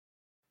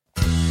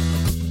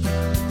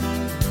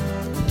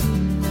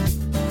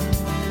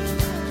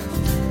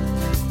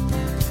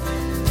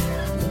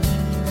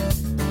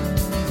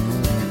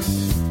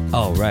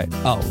All right.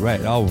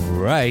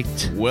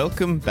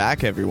 Welcome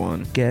back,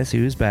 everyone. Guess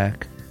who's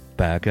back?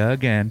 Back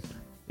again.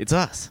 It's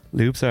us.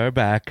 Loops are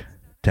back.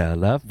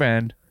 Tell a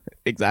friend.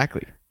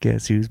 Exactly.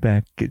 Guess who's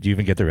back? Did you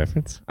even get the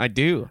reference? I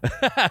do.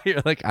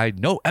 You're like, I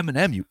know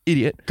Eminem, you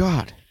idiot.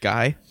 God,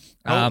 guy.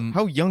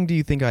 How young do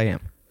you think I am?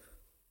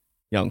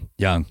 Young.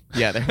 Young.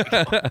 Yeah, there we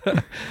go.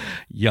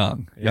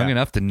 Young Yeah.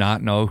 enough to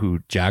not know who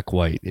Jack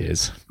White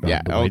is from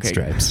Yeah, the White okay.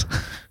 Stripes.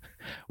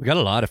 We got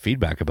a lot of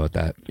feedback about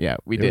that. Yeah,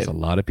 we There did. was a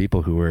lot of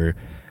people who were,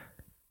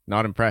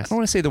 Not I impressed. don't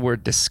want to say the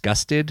word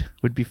disgusted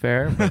would be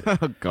fair, but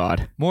Oh,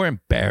 God. more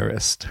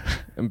embarrassed,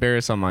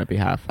 Embarrassed on my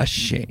behalf.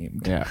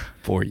 ashamed Yeah,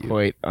 for you.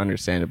 quite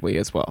understandably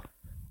as well.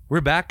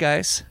 We're back,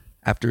 guys,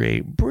 after a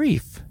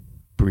brief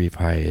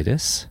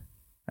hiatus.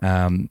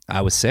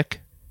 I was sick,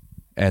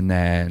 and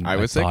then I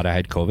was sick? thought I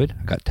had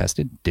COVID. I got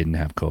tested, didn't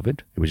have COVID.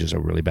 It was just a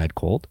really bad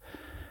cold.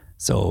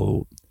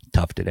 So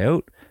toughed it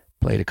out,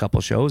 played a couple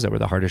shows that were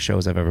the hardest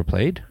shows I've ever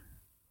played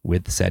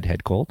with said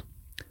head cold.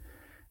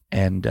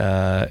 And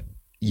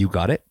you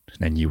got it,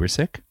 and you were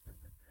sick.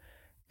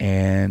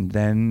 And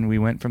then we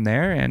went from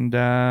there, and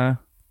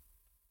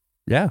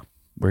yeah,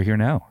 we're here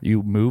now.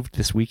 You moved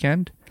this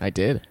weekend. I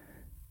did.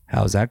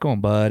 How's that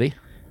going, buddy?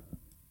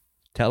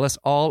 Tell us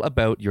all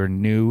about your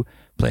new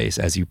place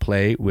as you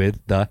play with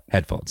the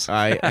headphones.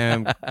 I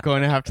am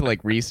going to have to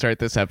restart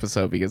this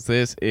episode because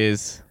this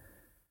is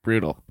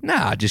brutal.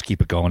 Nah, just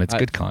keep it going. It's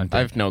good content. I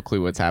have no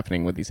clue what's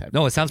happening with these headphones.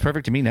 No, it sounds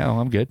perfect to me now.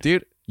 I'm good.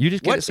 Dude, You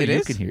just get What? it so It you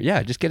is? can hear.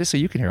 Yeah, just get it so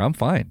you can hear. I'm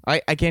fine. I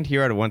can't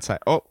hear out of one side.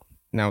 Oh,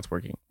 now it's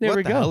working. There what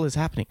we the go. hell is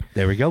happening?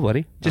 There we go,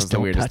 buddy. That was Just the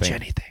don't weirdest touch thing.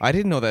 anything. I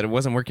didn't know that it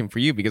wasn't working for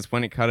you because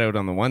when it cut out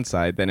on the one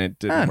side, then it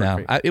didn't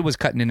work. For you. It was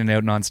cutting in and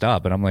out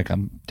nonstop, but I'm like,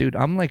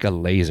 I'm like a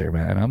laser,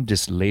 man. I'm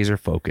just laser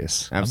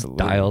focused.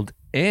 Absolutely. I'm dialed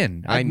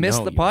in. I I missed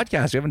know the you-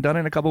 podcast. We haven't done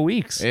it in a couple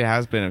weeks. It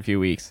has been a few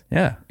weeks.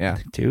 Yeah. Yeah.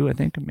 Two, I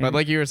think. Maybe. But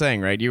like you were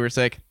saying, right? You were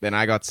sick. Then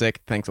I got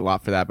sick. Thanks a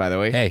lot for that, by the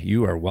way. Hey,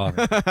 you are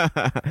welcome.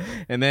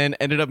 And then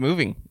ended up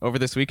moving over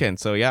this weekend.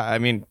 So yeah, I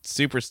mean,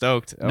 super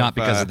stoked. Not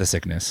because of the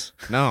sickness.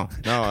 No.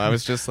 I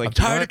was just like, I'm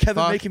tired you know of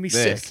Kevin what? making me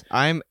Fuck this. sick.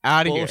 I'm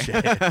out of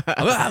Bullshit. here.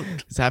 I'm out.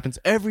 This happens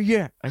every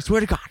year. I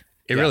swear to God.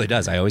 It Yeah. really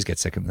does. I always get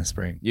sick in the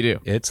spring. You do.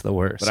 It's the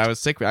worst. But I was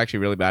sick actually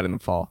really bad in the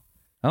fall,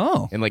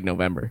 oh in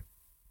November,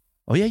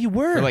 yeah, you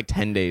were. for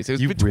 10 days. It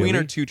was You between really-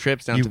 our two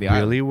trips down you to the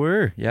really island.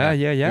 were. Yeah.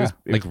 It was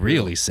like brutal.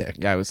 really sick.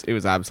 Yeah, it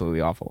was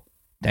absolutely awful.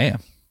 Damn.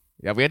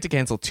 Yeah, we had to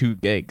cancel 2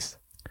 gigs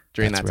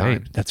during That's that right.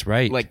 time. That's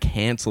right.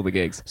 Cancel the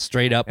gigs.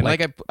 Straight up. And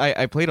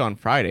I played on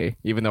Friday,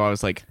 even though I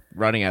was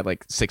running at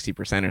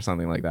 60% or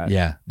something like that.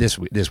 yeah. This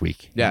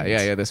week.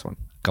 Yeah, this one.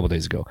 A couple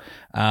days ago,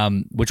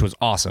 which was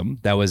awesome.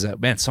 That was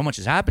man. So much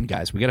has happened,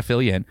 guys. We got to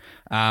fill you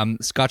in.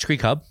 Scotch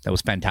Creek Hub. That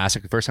was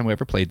fantastic. The first time we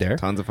ever played there.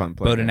 Tons of fun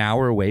playing. About an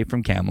hour away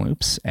from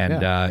Kamloops,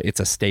 and it's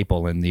a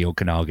staple in the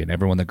Okanagan.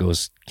 Everyone that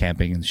goes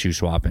camping and shoe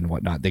swap and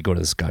whatnot, they go to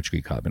the Scotch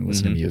Creek Hub and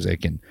listen to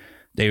music, and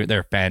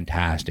they're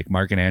fantastic.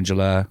 Mark and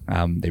Angela,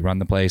 they run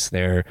the place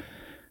there.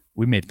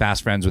 We made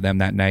fast friends with them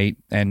that night,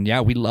 and yeah,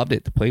 we loved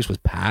it. The place was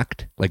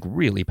packed,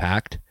 really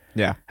packed.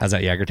 Yeah, How's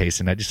that Jager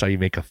tasting? I just saw you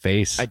make a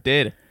face. I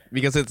did.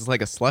 Because it's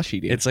like a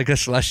slushy, dude. It's like a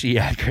slushy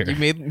Jager. You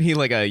made me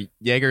like a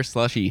Jaeger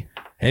slushy.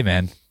 Hey,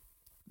 man.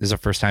 This is a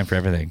first time for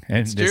everything. And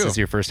It's this true. is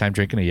your first time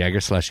drinking a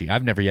Jager slushy.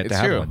 I've never yet It's to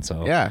have true. one.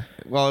 So Yeah.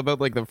 Well, about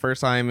the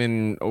first time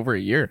in over a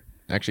year,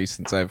 actually,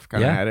 since I've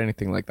kind of Yeah. had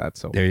anything like that.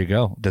 So there you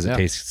go. Does it Yeah.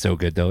 taste so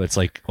good, though? It's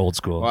like old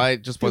school. well, I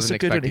just Feels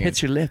wasn't so good when expecting it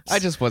hits your lips. I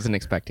just wasn't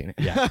expecting it.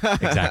 Yeah,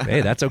 exactly.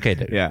 Hey, that's okay,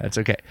 dude. Yeah. That's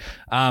okay.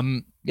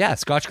 Yeah,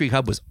 Scotch Creek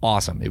Hub was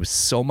awesome. It was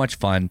so much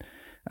fun.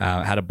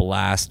 Had a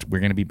blast. We're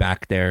going to be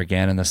back there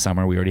again in the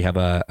summer. We already have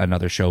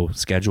another show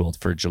scheduled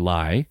for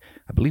July,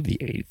 I believe the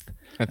 8th.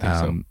 I think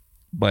so.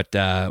 But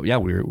yeah,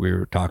 we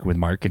were talking with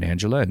Mark and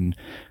Angela, and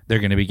they're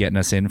going to be getting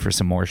us in for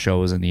some more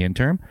shows in the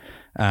interim.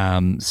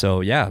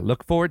 So yeah,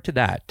 look forward to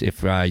that.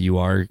 If you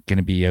are going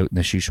to be out in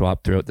the shoe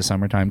swap throughout the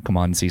summertime, come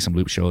on and see some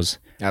loop shows.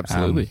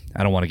 Absolutely.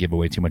 I don't want to give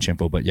away too much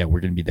info, but yeah, we're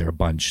going to be there a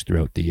bunch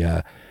throughout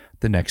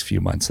the next few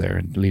months there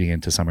and leading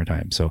into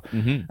summertime. So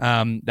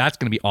that's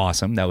going to be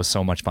awesome. That was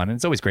so much fun. And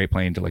it's always great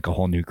playing to a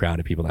whole new crowd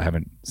of people that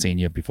haven't seen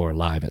you before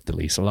live at the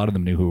least. A lot of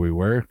them knew who we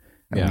were,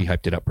 and we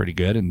hyped it up pretty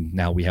good. And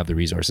now we have the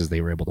resources.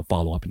 They were able to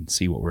follow up and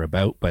see what we're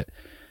about, but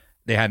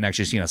they hadn't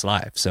actually seen us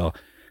live. So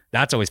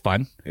that's always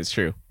fun. It's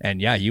true.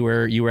 And yeah, you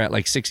were at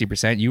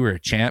 60%. You were a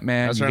champ,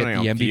 man. was You get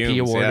running the on MVP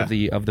fumes, award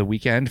yeah. of the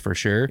weekend for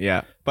sure.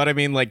 Yeah. But I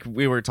mean,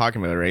 we were talking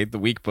about it, right? The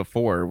week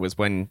before was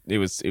when it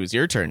was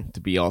your turn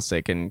to be all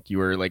sick and you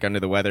were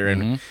under the weather,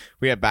 and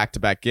we had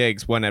back-to-back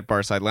gigs, one at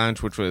Barside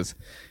Lounge, which was,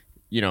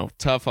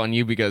 tough on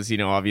you because,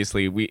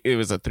 obviously it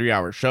was a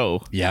 3-hour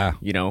show. Yeah.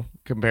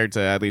 Compared to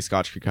at least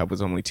Scotch Creek Hub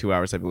was only 2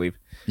 hours, I believe.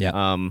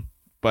 Yeah.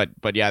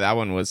 But yeah, that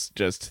one was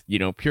just,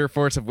 pure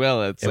force of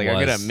will. It's I'm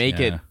was, going to make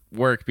it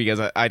work because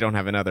I don't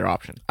have another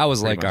option. I was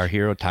pretty like much. our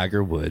hero,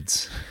 Tiger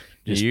Woods.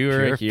 Just You were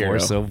pure a hero.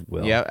 force of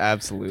will. Yeah,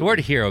 absolutely. The word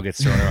hero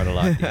gets thrown around a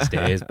lot these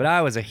days, but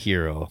I was a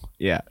hero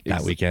yeah,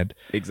 that weekend.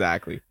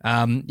 Exactly.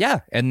 Yeah.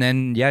 And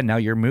then, now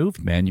you're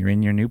moved, man. You're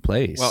in your new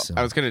place. Well, So-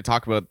 I was going to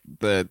talk about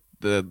the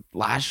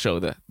last show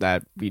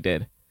that we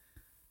did.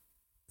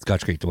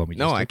 Scotch Creek, the one we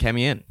No, just I did. came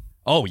in.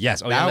 Oh,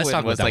 yes. Oh, yeah. That Let's one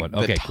talk about was that like one. the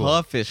Okay, cool.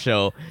 toughest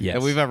show Yes.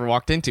 that we've ever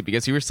walked into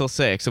because you were still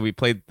sick. So we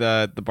played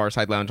the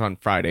Barside Lounge on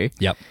Friday.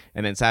 Yep.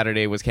 And then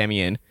Saturday was Cami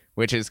Inn,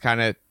 which is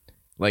kind of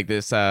like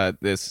this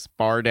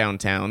bar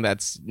downtown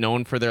that's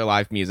known for their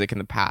live music in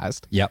the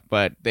past. Yep.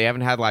 But they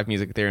haven't had live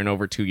music there in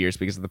over 2 years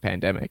because of the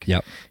pandemic.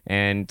 Yep.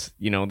 And,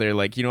 they're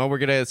like, we're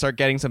going to start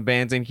getting some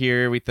bands in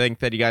here. We think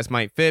that you guys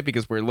might fit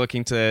because we're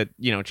looking to,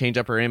 change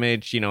up our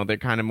image. They're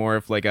kind of more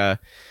of like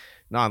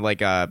not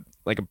like a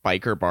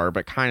biker bar,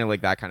 but kind of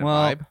like that kind of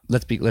vibe.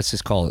 Let's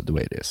just call it the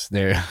way it is.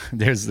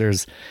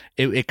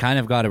 It kind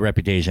of got a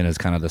reputation as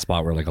kind of the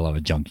spot where like a lot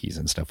of junkies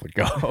and stuff would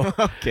go.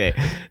 Okay.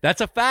 That's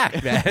a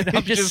fact, man.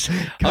 I'm just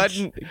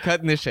cutting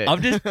the shit.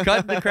 I'm just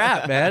cutting the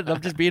crap, man.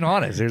 I'm just being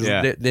honest.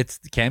 It's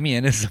Cami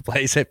Inn is a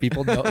place that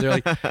people know. They're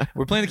like,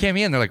 we're playing the Cami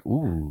Inn. They're like,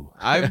 ooh.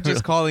 I'm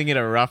just calling it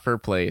a rougher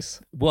place.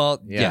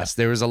 Well, yes,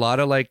 there was a lot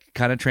of like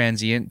kind of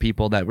transient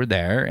people that were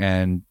there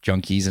and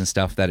junkies and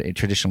stuff that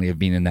traditionally have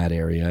been in that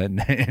area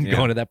and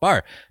going to that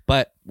bar.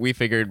 But we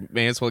figured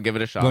may as well give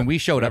it a shot. When we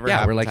showed up,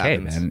 we're like, hey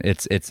man,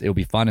 it'll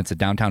be fun. It's a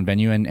downtown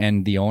venue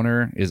and the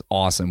owner is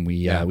awesome.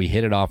 We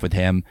hit it off with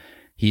him.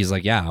 He's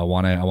like, I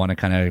want to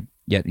kind of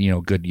get,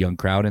 good young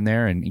crowd in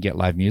there and get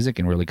live music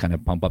and really kind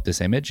of pump up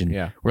this image.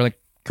 And we're like,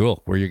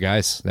 cool, we're your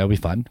guys. That'll be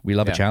fun. We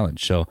love a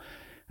challenge. So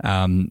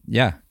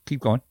keep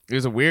going. It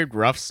was a weird,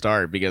 rough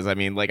start because I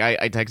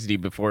texted you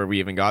before we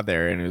even got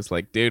there and it was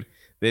like, dude,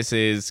 this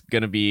is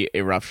going to be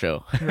a rough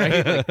show,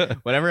 right? Like,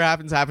 whatever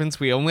happens.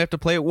 We only have to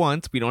play it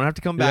once. We don't have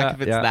to come back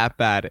if it's that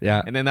bad.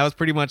 Yeah. And then that was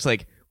pretty much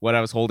like what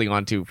I was holding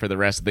on to for the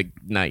rest of the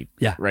night.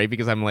 Yeah. Right?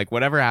 Because I'm like,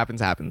 whatever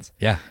happens.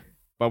 Yeah.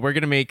 But we're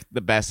going to make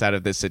the best out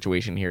of this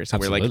situation here. So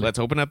Absolutely. we're like, let's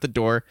open up the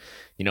door.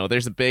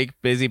 There's a big,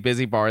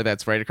 busy bar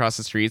that's right across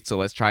the street. So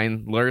let's try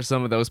and lure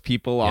some of those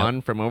people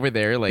on from over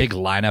there. Like big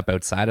lineup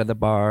outside of the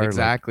bar.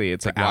 Exactly.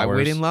 It's like, why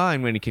wait in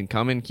line when you can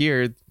come in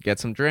here, get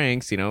some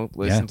drinks,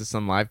 listen to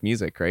some live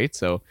music, right?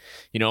 So,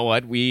 you know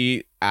what?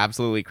 We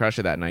absolutely crushed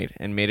it that night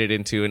and made it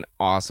into an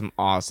awesome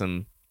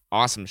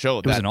show.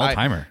 It was an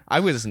all-timer.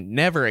 I was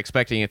never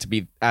expecting it to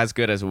be as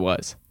good as it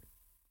was.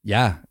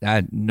 Yeah.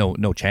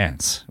 No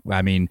chance.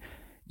 I mean,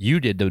 you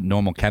did the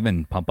normal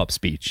Kevin pump-up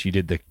speech. You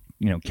did the,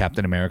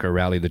 Captain America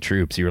rally the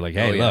troops. You were like,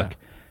 hey, look,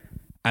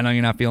 I know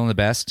you're not feeling the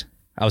best.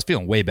 I was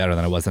feeling way better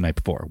than I was the night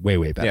before. Way,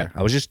 way better. Yeah.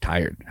 I was just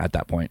tired at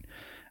that point.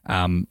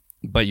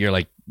 But you're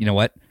like, you know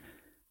what?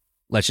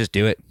 Let's just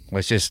do it.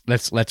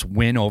 Let's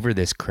win over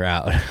this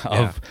crowd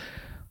of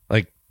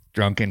like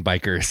drunken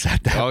bikers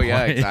at that point. Oh,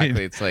 yeah,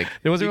 exactly. It's like,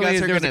 there was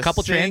a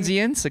couple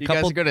transients. You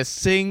guys are going to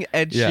sing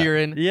Ed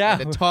Sheeran at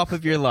the top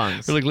of your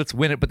lungs. We're like, let's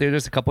win it. But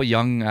there's a couple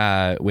young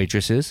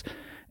waitresses.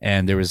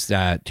 And there was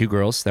 2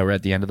 girls that were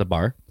at the end of the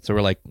bar. So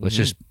we're like, let's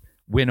just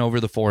win over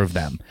the 4 of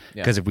them.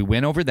 Because if we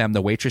win over them,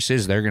 the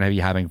waitresses, they're going to be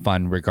having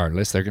fun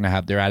regardless. They're going to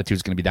have their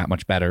attitude's going to be that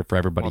much better for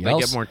everybody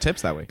else. They get more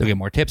tips that way. They'll get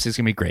more tips. It's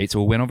going to be great. So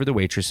we'll win over the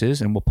waitresses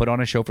and we'll put on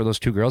a show for those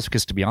 2 girls.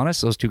 Because to be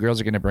honest, those 2 girls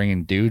are going to bring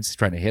in dudes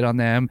trying to hit on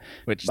them.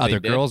 Which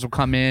other girls will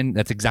come in.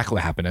 That's exactly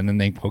what happened. And then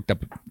they hooked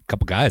up a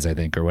couple guys, I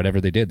think, or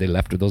whatever they did. They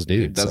left with those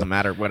dudes. It doesn't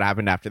matter what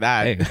happened after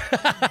that.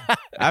 Hey.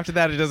 After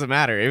that, it doesn't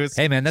matter. It was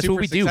that's what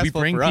we do. We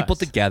bring people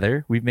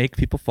together. We make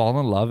people fall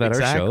in love at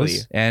our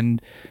shows, and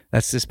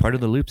that's just part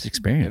of the Loops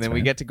experience. And then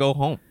we get to go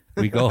home.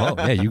 We go home.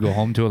 Yeah, you go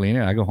home to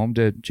Alina. I go home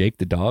to Jake,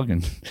 the dog,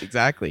 and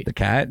exactly the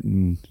cat,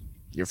 and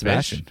your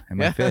Sebastian fish and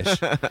my fish.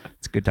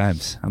 It's good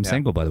times. I'm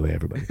single, by the way,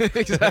 everybody.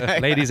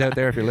 Exactly. Ladies out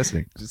there, if you're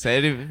listening, just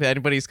say if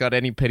anybody's got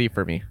any pity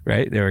for me.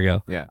 Right there, we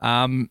go.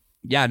 Yeah.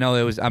 Yeah. No,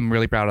 it was. I'm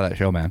really proud of that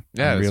show, man.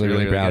 Yeah, I'm it was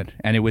really proud, good.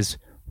 and it was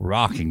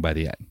rocking by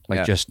the end.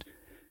 Like just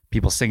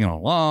people singing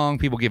along,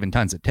 people giving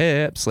tons of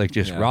tips, like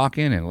just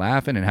rocking and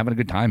laughing and having a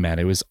good time, man.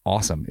 It was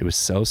awesome. It was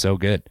so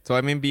good. So,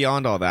 I mean,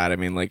 beyond all that, I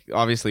mean, like,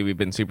 obviously we've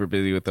been super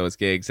busy with those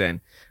gigs and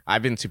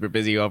I've been super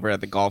busy over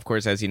at the golf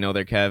course, as you know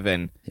there, Kev,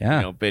 and,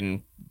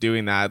 been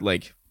doing that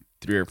like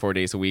 3 or 4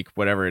 days a week,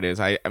 whatever it is.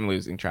 I'm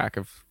losing track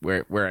of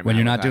where I'm When at you're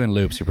with not that. doing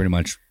loops, you're pretty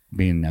much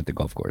being at the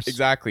golf course.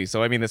 Exactly.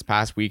 So, I mean, this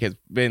past week has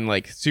been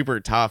like super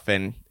tough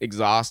and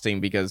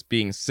exhausting because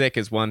being sick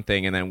is one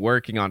thing and then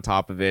working on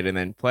top of it and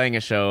then playing a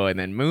show and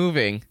then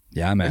moving.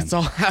 Yeah, man. It's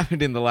all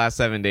happened in the last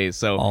 7 days.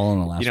 So, all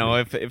in the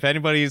last week. if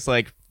anybody's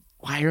like,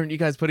 why aren't you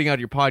guys putting out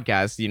your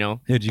podcast? Yeah,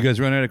 did you guys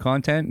run out of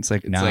content? It's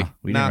like, no,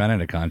 we didn't run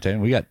out of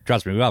content.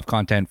 Trust me, we have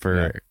content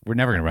we're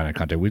never going to run out of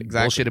content. We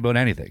bullshit about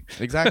anything.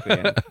 Exactly.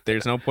 And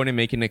there's no point in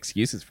making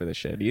excuses for this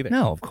shit either.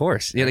 No, of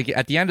course. Yeah, like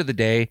at the end of the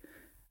day,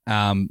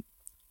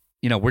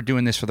 we're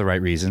doing this for the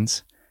right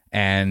reasons.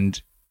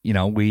 And,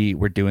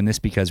 we're doing this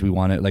because we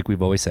want to, like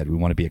we've always said, we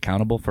want to be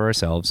accountable for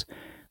ourselves.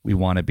 We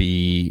want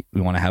to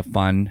have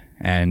fun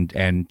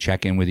and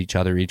check in with each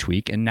other each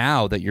week. And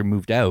now that you're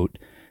moved out,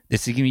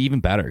 this is going to be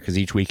even better because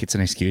each week it's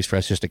an excuse for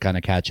us just to kind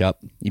of catch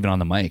up, even on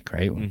the mic,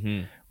 right?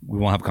 Mm-hmm. We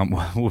won't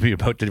have we'll be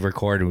about to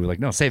record and we're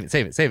like, no, save it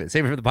for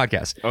the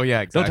podcast. Oh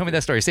yeah, exactly. Don't tell me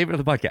that story. Save it for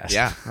the podcast.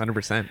 Yeah,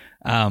 100%.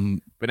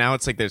 But now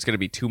it's like there's going to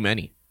be too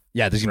many.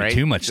 Yeah, there's going to be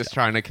too much. Just stuff.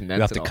 trying to condense.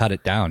 We have to cut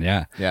it down.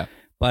 Yeah. Yeah.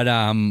 But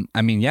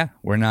I mean, yeah,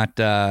 we're not.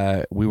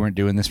 We weren't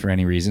doing this for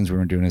any reasons. We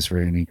weren't doing this for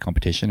any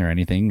competition or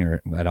anything or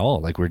at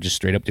all. Like we're just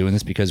straight up doing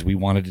this because we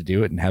wanted to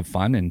do it and have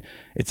fun, and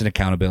it's an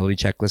accountability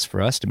checklist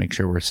for us to make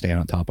sure we're staying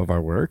on top of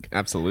our work.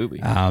 Absolutely.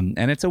 And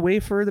it's a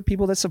way for the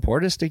people that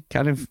support us to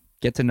kind of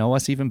get to know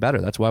us even better.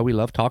 That's why we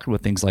love talking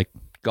with things like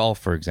golf,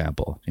 for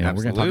example. You know,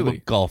 we're going to talk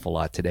about golf a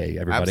lot today,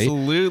 everybody.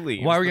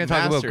 Absolutely. Why are we going to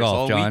talk about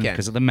golf, John?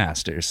 Because of the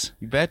Masters.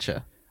 You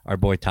betcha. Our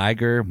boy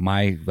Tiger,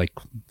 my like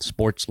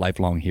sports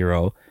lifelong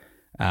hero.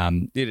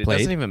 Dude, it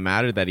doesn't even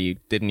matter that he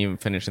didn't even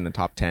finish in the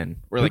top 10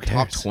 or like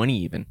top 20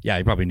 even. Yeah,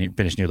 he probably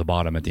finished near the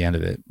bottom at the end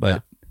of it,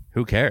 but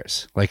who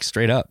cares? Like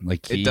straight up,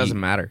 like it doesn't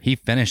matter. He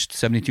finished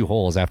 72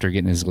 holes after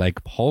getting his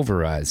leg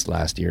pulverized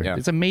last year. Yeah.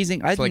 It's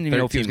amazing. I didn't even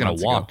know if he was going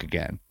to walk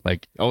again.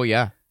 Like, oh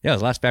yeah, it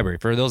was last February.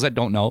 For those that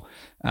don't know,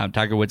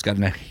 Tiger Woods got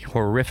in a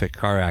horrific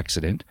car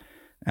accident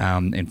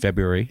in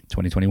February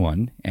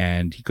 2021,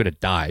 and he could have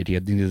died. He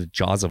had the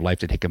jaws of life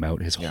to take him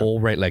out. His whole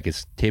right leg,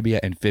 his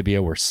tibia and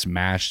fibia were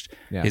smashed.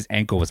 Yeah. His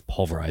ankle was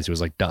pulverized. It was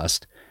like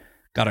dust.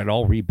 Got it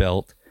all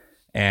rebuilt,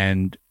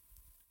 and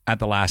at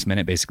the last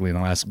minute, basically in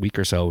the last week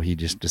or so, he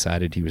just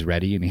decided he was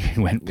ready, and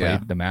he went and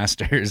played the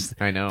Masters.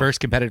 I know. First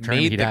competitive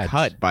tournament he'd had.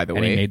 Cut, by the way.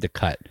 And he made the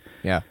cut.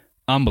 Yeah.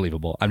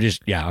 Unbelievable. I'm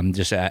just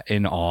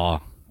in awe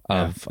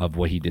of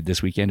what he did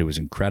this weekend. It was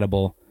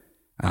incredible.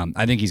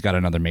 I think he's got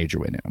another major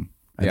win in him.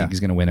 I think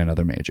he's going to win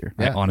another major.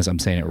 Yeah. I'm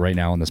saying it right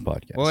now on this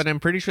podcast. Well, and I'm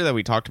pretty sure that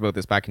we talked about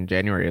this back in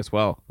January as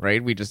well,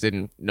 right? We just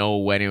didn't know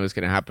when it was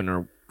going to happen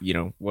or,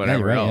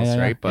 whatever else,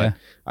 right? But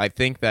I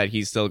think that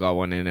he's still got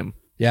one in him.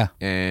 Yeah.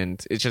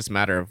 And it's just a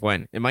matter of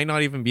when. It might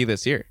not even be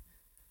this year.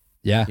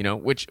 Yeah.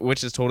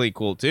 Which is totally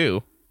cool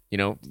too.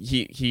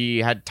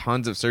 He had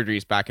tons of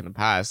surgeries back in the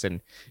past, and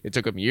it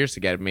took him years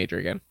to get a major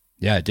again.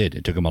 Yeah, it did.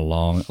 It took him a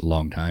long,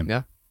 long time.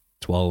 Yeah.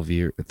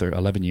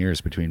 11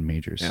 years between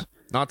majors. Yeah.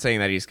 Not saying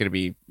that he's going to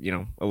be,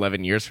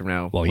 11 years from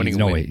now. Well, he's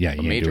no way. Yeah,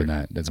 you ain't doing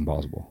that. That's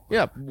impossible.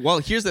 Yeah. Well,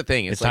 here's the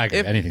thing. It's like,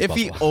 if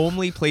he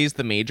only plays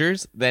the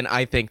majors, then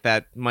I think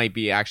that might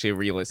be actually a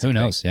realistic Who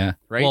knows? thing, yeah.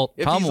 Right. Well,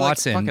 if Tom he's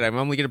Watson. Like, fuck it, I'm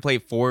only going to play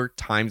 4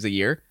 times a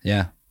year.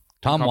 Yeah.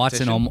 Tom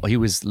Watson, he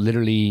was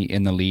literally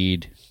in the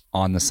lead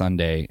on the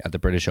Sunday at the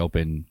British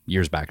Open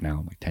years back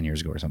now, like 10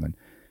 years ago or something,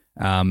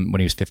 when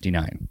he was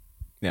 59.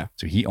 Yeah.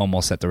 So he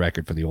almost set the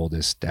record for the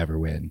oldest to ever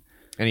win.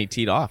 And he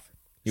teed off.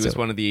 He was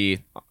one of the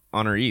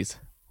honorees.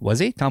 Was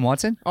he? Tom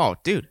Watson? Oh,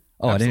 dude.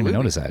 Oh, absolutely. I didn't even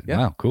notice that. Yeah.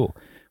 Wow, cool.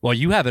 Well,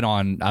 you have it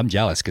on. I'm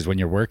jealous because when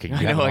you're working,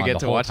 you I get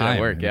to watch it at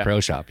work. Yeah. Pro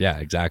shop. Yeah,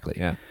 exactly.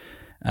 Yeah.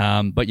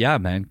 But yeah,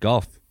 man,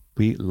 golf.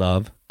 We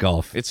love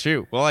golf. It's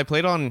true. Well, I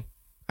played on,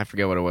 I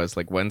forget what it was,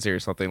 like Wednesday or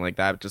something like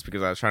that, just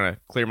because I was trying to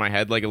clear my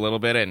head like a little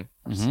bit and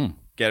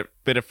get a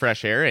bit of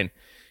fresh air, and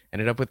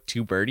ended up with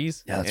 2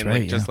 birdies. Yeah, that's and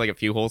right. Just like a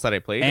few holes that I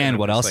played. And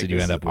what else did you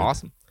end up with?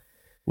 Awesome.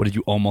 What did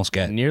you almost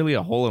get? Nearly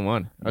a hole in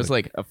one. I was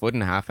like a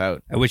 1.5 feet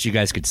out. I wish you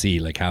guys could see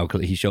like how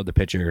he showed the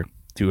picture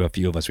to a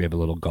few of us. We have a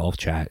little golf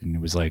chat, and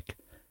it was like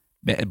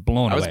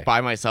blown away. I was by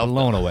myself.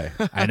 Blown away.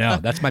 I know.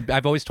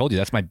 I've always told you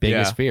that's my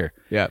biggest fear.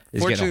 Yeah.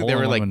 Fortunately, there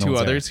were like 2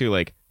 others who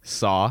like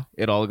saw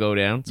it all go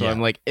down. So I'm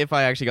like, if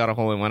I actually got a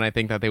hole in one, I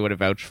think that they would have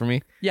vouched for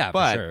me. Yeah,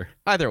 but for sure.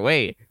 Either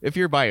way, if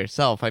you're by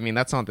yourself, I mean,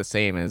 that's not the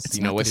same as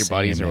with your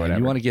buddies or whatever.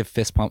 You want to give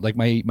fist pump like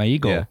my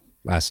eagle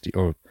last year.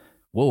 Or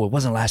whoa, it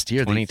wasn't last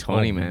year.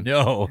 2020, man.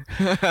 No,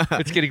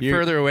 it's getting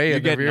further away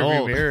in the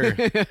rearview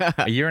mirror.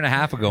 A year and a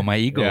half ago, my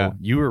eagle,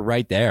 you were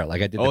right there.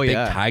 Like I did the big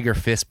tiger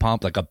fist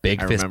pump, like a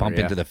big fist pump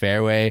into the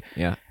fairway.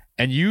 Yeah.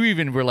 And you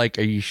even were like,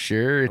 "Are you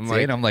sure it's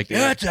in?" I'm like,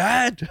 "Yeah, it's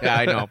in." Yeah,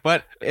 I know.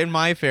 But in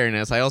my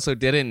fairness, I also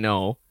didn't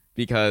know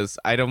because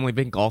I'd only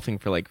been golfing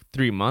for like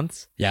 3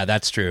 months. Yeah,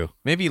 that's true.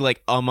 Maybe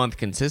like a month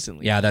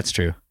consistently. Yeah, that's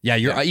true. Yeah,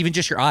 you're even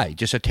just your eye,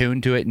 just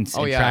attuned to it and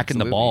tracking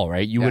absolutely. the ball,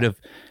 right? You would have,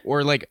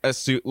 or like a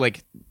suit,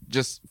 like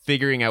just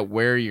figuring out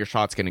where your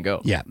shot's gonna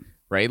go. Yeah,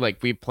 right.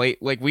 Like we play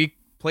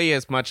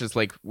as much as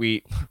like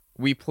we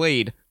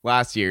played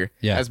last year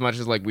as much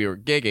as like we were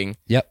gigging.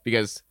 Yep.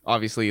 Because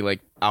obviously like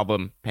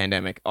album,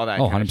 pandemic, all that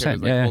kind of shit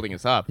was like holding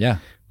us up. Yeah.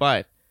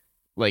 But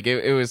like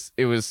it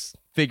was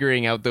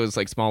figuring out those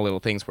like small little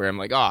things where I'm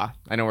like, I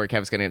know where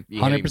Kev's gonna be.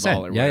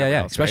 100%.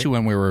 Yeah. Especially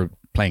when we were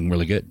playing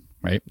really good,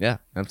 right? Yeah,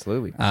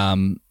 absolutely.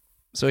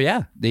 So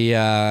yeah,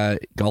 the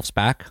golf's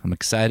back. I'm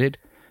excited.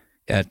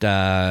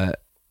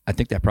 I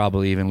think that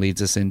probably even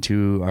leads us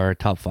into our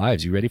top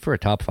 5s. You ready for a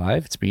top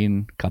 5? It's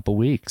been a couple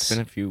weeks. It's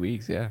been a few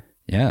weeks, yeah.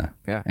 Yeah.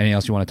 Anything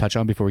else you want to touch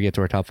on before we get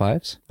to our top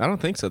 5s? I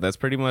don't think so. That's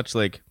pretty much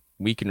like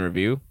week in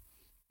review.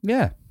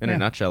 Yeah. In a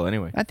nutshell,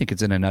 anyway. I think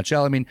it's in a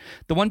nutshell. I mean,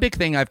 the one big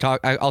thing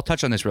I'll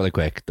touch on this really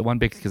quick. The one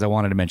big, because I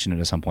wanted to mention it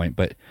at some point,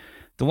 but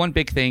the one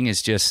big thing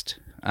is just,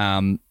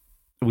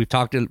 we've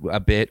talked a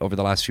bit over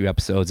the last few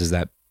episodes, is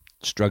that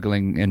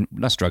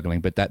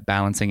that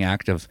balancing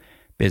act of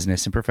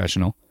business and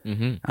professional,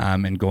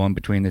 and going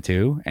between the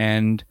two.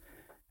 And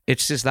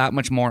it's just that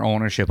much more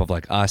ownership of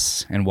like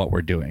us and what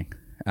we're doing.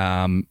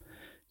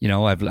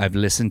 I've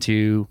listened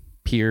to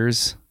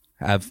peers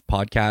have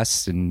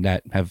podcasts and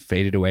that have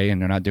faded away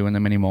and they're not doing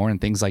them anymore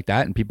and things like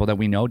that. And people that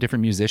we know,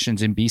 different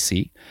musicians in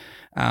BC.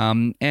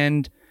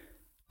 And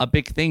a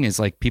big thing is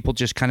like people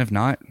just kind of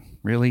not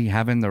really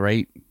having the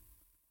right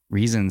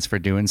reasons for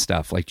doing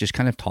stuff, like just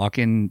kind of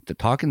talking the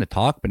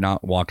talk, but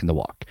not walking the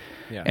walk.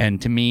 Yeah.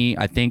 And to me,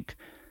 I think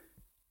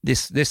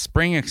this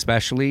spring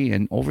especially,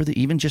 and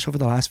even just over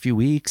the last few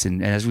weeks,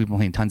 and as we've been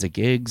playing tons of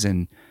gigs,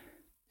 and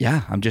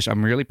yeah,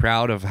 I'm really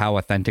proud of how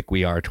authentic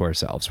we are to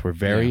ourselves. We're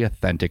very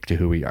authentic to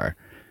who we are.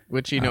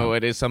 Which,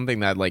 it is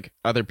something that like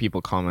other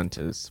people comment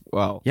as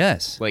well.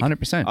 Yes, like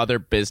 100%. Other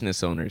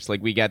business owners,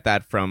 like we get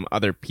that from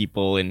other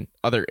people in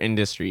other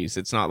industries.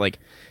 It's not like,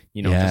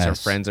 just our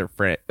friends or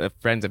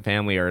friends and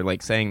family are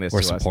like saying this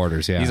or to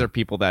supporters. us. Yeah, These are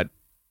people that,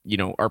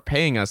 are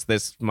paying us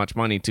this much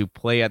money to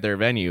play at their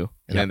venue.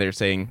 And then they're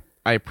saying,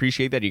 I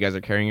appreciate that you guys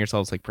are carrying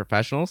yourselves like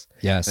professionals.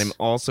 Yes. And I'm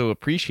also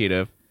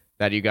appreciative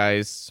that you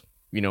guys,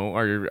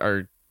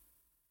 are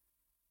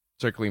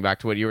circling back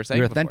to what you were saying.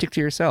 You're authentic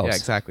to yourselves. Yeah,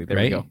 exactly. There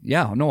right? we go.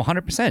 Yeah, no,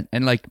 100%.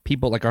 And like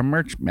people like our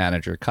merch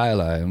manager,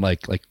 Kyla, and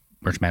like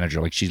merch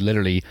manager, like she's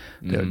literally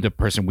the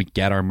person we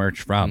get our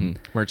merch from.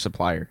 Merch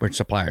supplier. Merch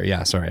supplier.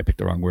 Yeah, sorry, I picked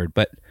the wrong word.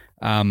 But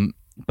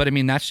I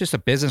mean, that's just a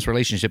business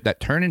relationship that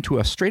turned into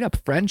a straight up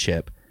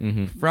friendship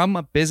from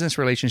a business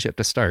relationship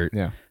to start.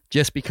 Yeah.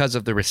 Just because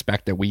of the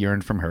respect that we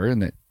earned from her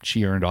and that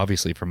she earned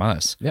obviously from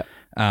us. Yeah.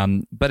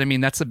 But I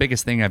mean, that's the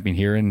biggest thing I've been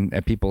hearing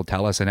people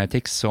tell us. And I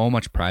take so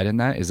much pride in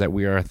that, is that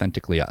we are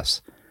authentically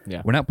us.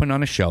 Yeah. We're not putting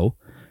on a show.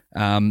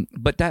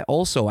 But that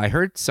also, I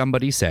heard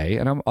somebody say,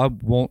 and I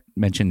won't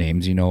mention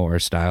names, our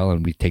style,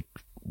 and we take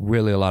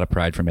really a lot of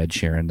pride from Ed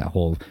Sheeran. That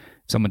whole, if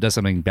someone does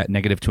something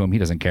negative to him, he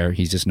doesn't care.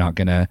 He's just not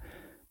going to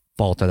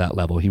fall to that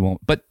level. He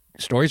won't. But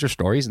stories are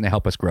stories and they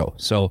help us grow.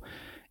 So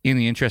in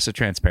the interest of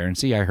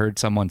transparency, I heard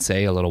someone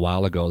say a little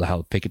while ago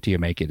how fake it till you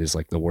make it is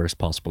like the worst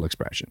possible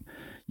expression.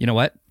 You know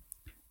what?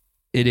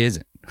 It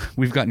isn't.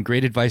 We've gotten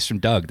great advice from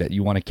Doug that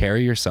you want to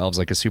carry yourselves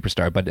like a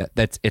superstar, but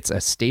it's a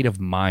state of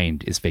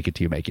mind is fake it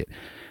till you make it.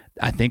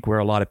 I think where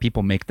a lot of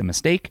people make the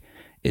mistake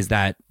is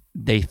that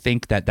they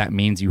think that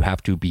means you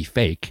have to be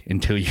fake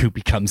until you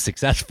become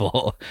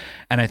successful.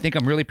 And I think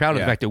I'm really proud of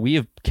the fact that we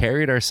have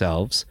carried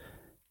ourselves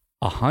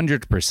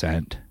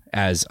 100%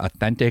 as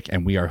authentic,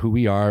 and we are who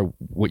we are.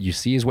 What you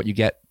see is what you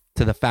get,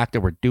 to the fact that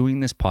we're doing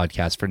this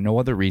podcast for no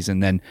other reason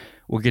than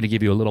we're going to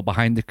give you a little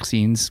behind the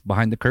scenes,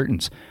 behind the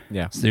curtains.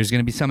 Yeah. So there's going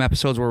to be some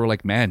episodes where we're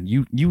like, man,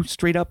 you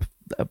straight up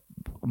a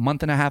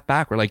month and a half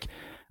back, we're like,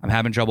 I'm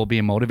having trouble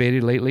being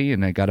motivated lately,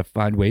 and I got to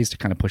find ways to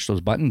kind of push those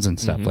buttons and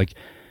stuff. Like,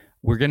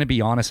 we're going to be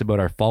honest about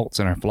our faults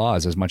and our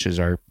flaws as much as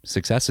our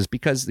successes,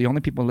 because the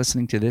only people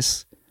listening to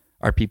this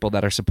are people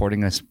that are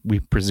supporting us, we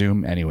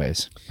presume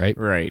anyways, right?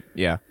 Right.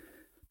 Yeah.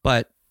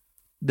 But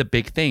the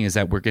big thing is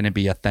that we're going to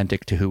be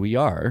authentic to who we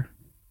are.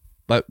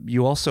 But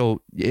you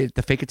also,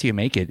 the fake it till you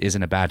make it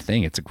isn't a bad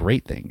thing. It's a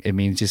great thing. It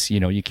means just,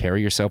 you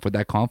carry yourself with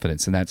that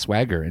confidence and that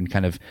swagger and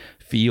kind of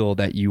feel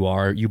that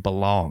you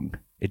belong.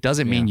 It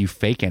doesn't mean you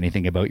fake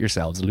anything about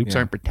yourselves. Loops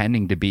aren't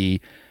pretending to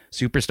be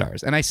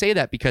superstars. And I say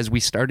that because we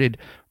started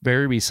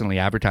very recently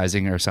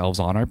advertising ourselves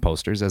on our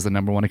posters as the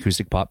 #1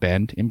 acoustic pop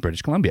band in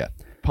British Columbia.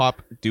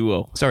 Pop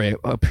duo. Sorry,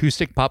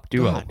 acoustic pop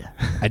duo. God.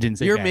 I didn't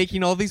say You're band.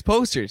 making all these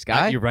posters,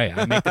 guy. You're right.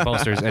 I make the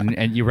posters,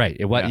 and you're right.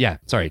 It was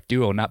sorry,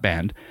 duo, not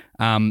band.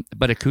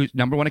 But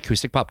 #1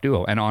 acoustic pop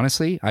duo. And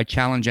honestly, I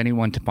challenge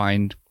anyone to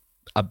find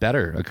a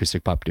better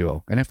acoustic pop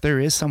duo. And if there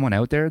is someone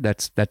out there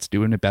that's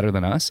doing it better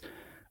than us,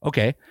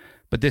 okay.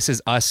 But this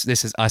is us.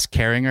 This is us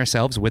carrying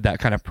ourselves with that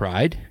kind of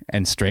pride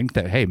and strength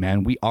that, hey,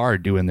 man, we are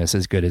doing this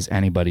as good as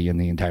anybody in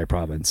the entire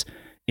province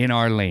in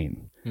our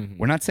lane.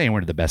 We're not saying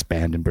we're the best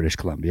band in British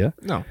Columbia.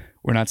 No.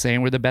 We're not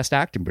saying we're the best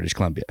act in British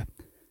Columbia.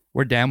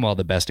 We're damn well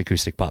the best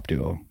acoustic pop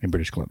duo in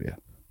British Columbia.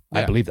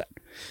 I believe that.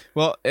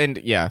 Well, and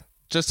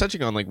just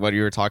touching on like what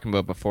you were talking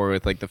about before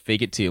with like the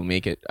fake it till you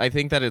make it. I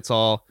think that it's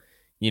all,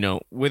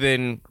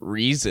 within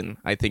reason.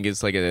 I think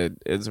it's like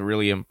it's a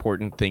really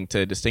important thing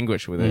to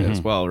distinguish with it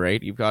as well,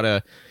 right? You've got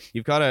to,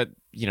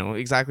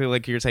 exactly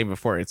like you were saying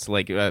before, it's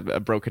like a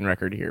broken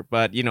record here.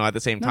 But, at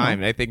the same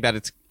time, I think that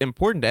it's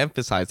important to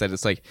emphasize that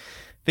it's like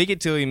fake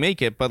it till you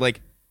make it, but like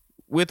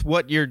with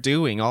what you're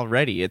doing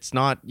already, it's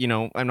not,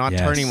 I'm not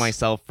turning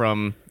myself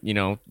from,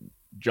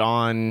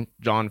 John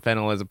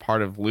Fennell as a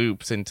part of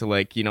Loops into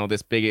like,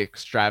 this big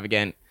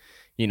extravagant,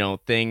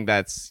 thing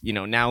that's,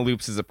 now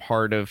Loops is a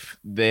part of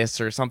this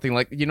or something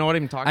like, you know what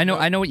I'm talking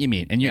about? I know what you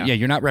mean. And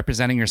you're not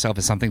representing yourself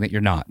as something that you're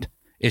not.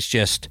 It's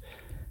just,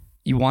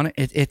 you want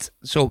it. It's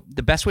so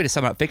the best way to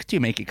sum it up, fake it till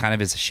you make it kind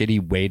of is a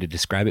shitty way to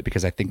describe it,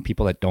 because I think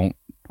people that don't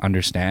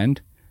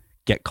understand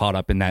get caught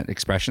up in that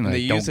expression. And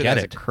they don't use it get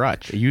as it. a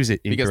crutch. They use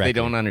it because they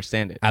don't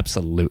understand it.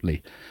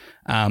 Absolutely.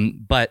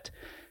 But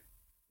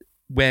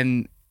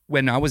when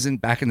I was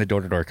back in the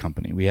door-to-door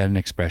company, we had an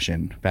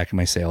expression back in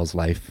my sales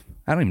life.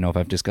 I don't even know if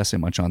I've discussed it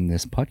much on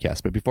this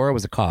podcast, but before I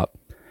was a cop,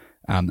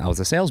 I was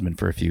a salesman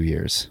for a few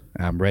years,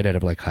 right out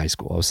of like high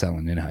school. I was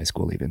selling in high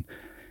school even.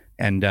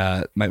 And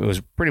it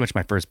was pretty much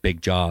my first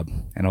big job.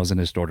 And I was in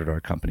this door-to-door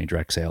company,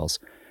 direct sales.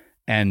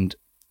 And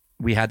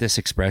we had this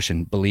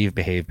expression, believe,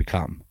 behave,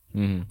 become.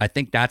 I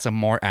think that's a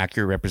more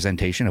accurate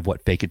representation of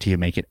what fake it till you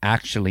make it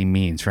actually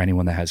means for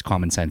anyone that has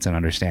common sense and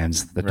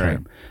understands the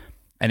term.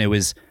 And it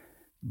was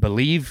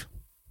believe,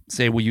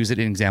 say we'll use it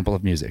in example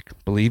of music.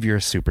 Believe you're a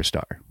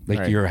superstar. Like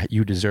Right.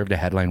 you deserve to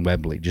headline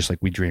Wembley, just like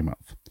we dream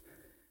of.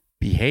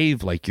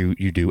 Behave like you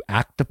do.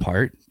 Act the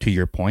part, to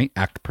your point.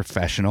 Act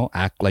professional.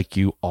 Act like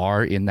you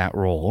are in that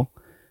role.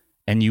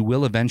 And you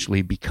will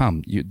eventually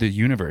become the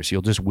universe.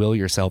 You'll just will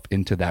yourself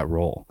into that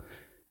role.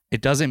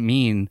 It doesn't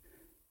mean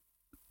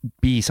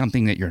be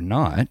something that you're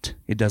not.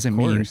 It doesn't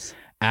mean course.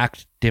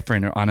 act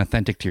different or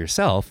unauthentic to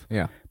yourself.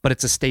 Yeah. But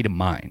it's a state of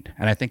mind.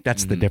 And I think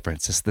that's the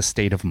difference. It's the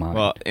state of mind.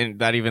 Well, and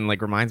that even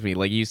like reminds me,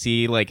 like you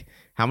see, like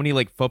how many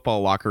like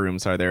football locker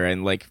rooms are there,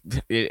 and like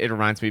it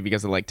reminds me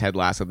because of like Ted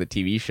Lasso, the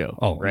TV show.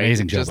 Oh, right?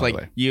 amazing show, Just by like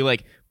the way. you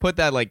like put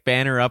that like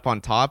banner up on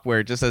top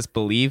where it just says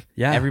believe.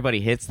 Yeah. Everybody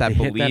hits that They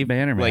hit believe that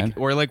banner, man. like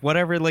or like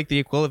whatever like the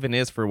equivalent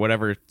is for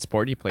whatever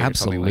sport you play or something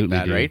Absolutely, like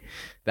that, dude. right?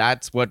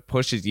 That's what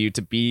pushes you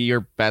to be your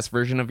best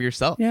version of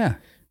yourself. yeah.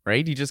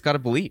 Right? You just got to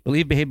believe.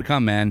 Believe, behave,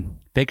 become, man.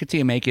 Fake it till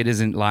you make it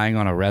isn't lying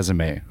on a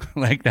resume.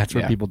 Like that's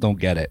where Yeah. people don't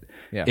get it.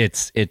 Yeah.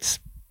 It's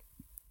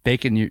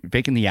faking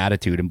the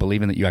attitude and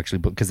believing that you actually,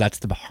 because that's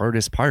the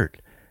hardest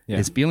part. Yeah.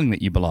 Is feeling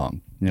that you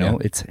belong. You know,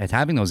 Yeah. it's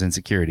having those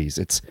insecurities.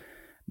 It's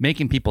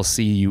making people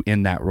see you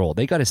in that role.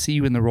 They got to see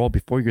you in the role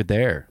before you're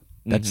there.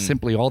 That's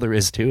simply all there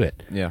is to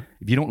it. Yeah.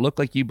 If you don't look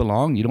like you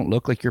belong, you don't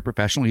look like you're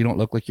professional, you don't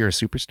look like you're a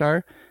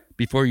superstar,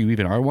 before you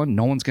even are one,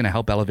 no one's going to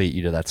help elevate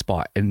you to that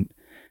spot. And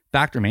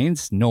fact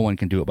remains, no one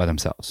can do it by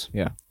themselves.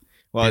 Yeah.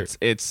 Well, Period.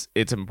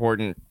 it's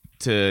important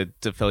to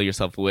fill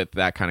yourself with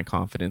that kind of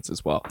confidence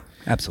as well.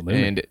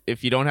 Absolutely. And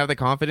if you don't have the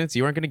confidence,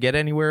 you aren't going to get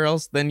anywhere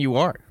else than you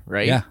are,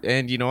 right? Yeah.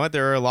 And you know what?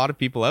 There are a lot of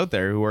people out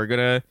there who are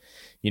going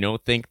to,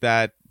 think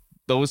that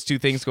those two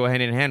things go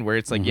hand in hand, where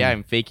it's like, yeah,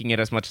 I'm faking it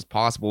as much as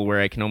possible, where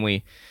I can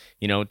only,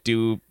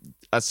 do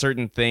a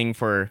certain thing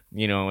for,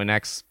 an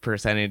X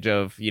percentage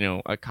of,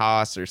 a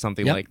cost or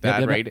something Yep, like yep, that,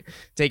 yep, right?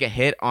 Take a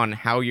hit on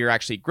how you're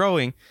actually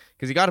growing,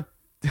 because you got to,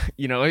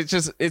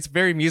 it's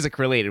very music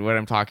related what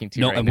I'm talking to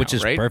No, right and now, which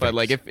is right? perfect. But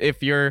like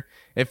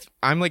if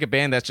I'm like a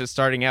band that's just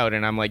starting out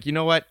and I'm like, you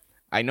know what?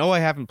 I know I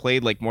haven't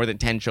played like more than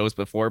 10 shows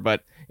before,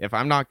 but if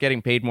I'm not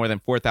getting paid more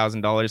than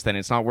 $4,000, then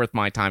it's not worth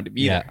my time to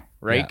be Yeah, there,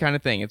 right? yeah. Kind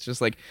of thing. It's just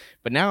like,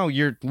 but now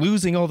you're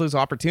losing all those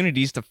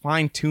opportunities to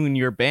fine tune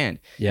your band.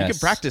 You Yes. can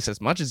practice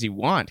as much as you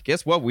want.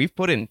 Guess what? We've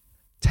put in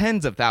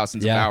tens of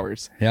thousands Yeah. of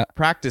hours Yeah.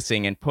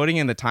 practicing and putting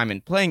in the time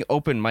and playing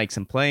open mics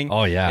and playing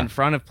Oh, yeah. in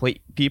front of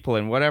people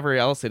and whatever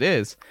else it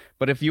is.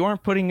 But if you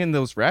aren't putting in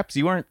those reps,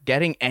 you aren't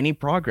getting any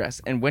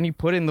progress. And when you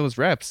put in those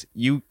reps,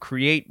 you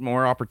create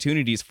more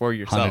opportunities for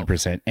yourself.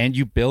 100%. And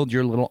you build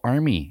your little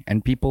army,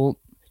 and people,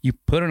 you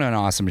put on an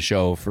awesome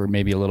show for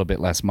maybe a little bit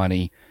less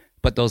money,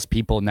 but those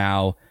people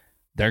now,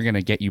 they're going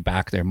to get you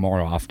back there more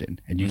often,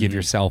 and you give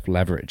yourself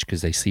leverage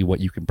because they see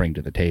what you can bring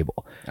to the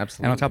table.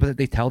 Absolutely. And on top of that,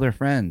 they tell their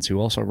friends who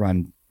also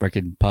run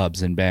freaking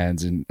pubs and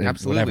bands and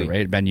Absolutely. whatever,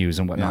 right? Venues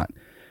and whatnot.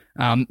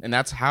 And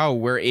that's how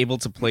we're able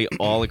to play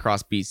all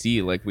across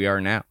BC like we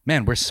are now.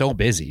 Man, we're so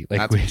busy.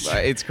 Like That's,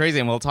 it's crazy.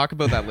 And we'll talk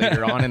about that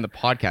later on in the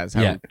podcast.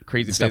 How Yeah.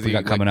 crazy The stuff we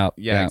busy, got coming up.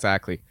 Yeah, Yeah.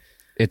 exactly.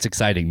 it's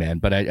exciting, man.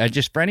 But I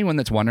just, for anyone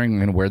that's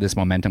wondering where this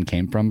momentum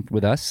came from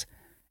with us,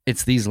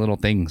 it's these little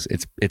things.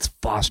 It's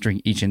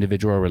fostering each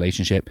individual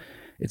relationship.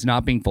 It's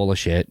not being full of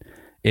shit.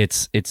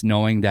 It's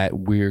knowing that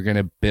we're going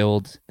to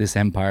build this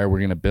empire. We're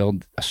going to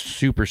build a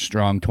super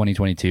strong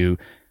 2022,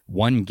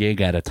 one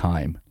gig at a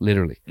time,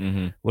 literally.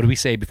 Mm-hmm. What do we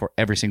say before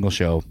every single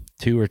show?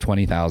 2 or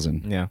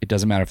 20,000. Yeah. It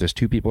doesn't matter if there's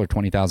 2 people or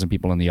 20,000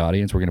 people in the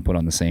audience. We're going to put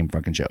on the same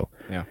fucking show.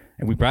 Yeah.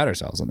 And we pride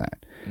ourselves on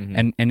that.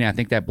 Mm-hmm. And I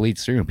think that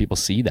bleeds through and people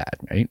see that,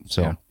 right?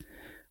 So Yeah. a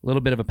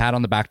little bit of a pat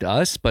on the back to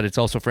us, but it's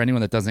also for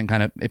anyone that doesn't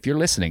kind of, if you're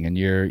listening and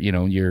you're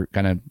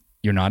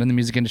not in the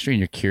music industry and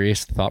you're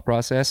curious the thought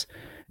process,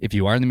 if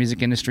you are in the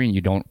music industry and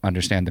you don't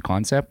understand the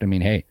concept, I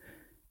mean, hey,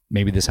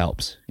 maybe this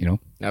helps,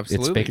 Absolutely.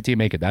 It's fake it till you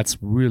make it. That's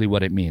really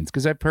what it means.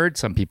 Because I've heard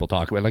some people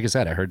talk about, like I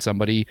said, I heard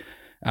somebody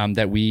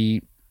that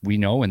we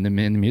know in the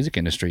music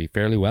industry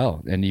fairly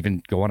well, and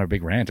even go on a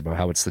big rant about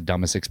how it's the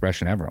dumbest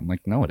expression ever. I'm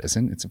like, no, it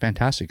isn't. It's a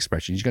fantastic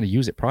expression. You just got to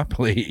use it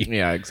properly.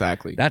 Yeah,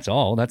 exactly. That's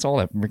all. That's all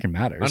that freaking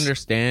matters.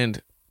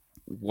 Understand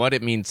what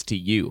it means to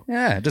you.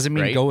 Yeah, it doesn't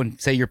mean Right? go and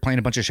say you're playing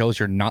a bunch of shows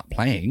you're not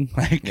playing.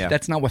 Like Yeah.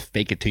 that's not what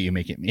fake it till you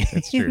make it means.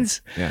 That's true.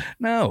 Yeah.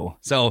 No.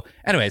 So,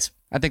 anyways,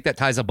 I think that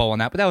ties a bow on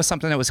that. But that was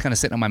something that was kind of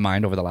sitting on my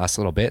mind over the last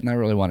little bit, and I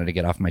really wanted to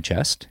get off my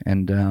chest.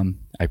 And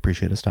I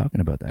appreciate us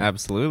talking about that.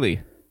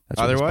 Absolutely. That's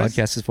what Otherwise,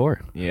 this podcast is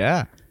for.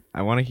 yeah.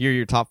 I want to hear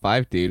your top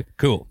 5, dude.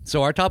 Cool.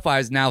 So our top 5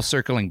 is now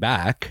circling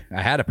back.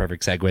 I had a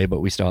perfect segue,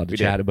 but we still had to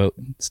chat about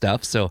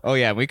stuff. So Oh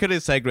yeah, we could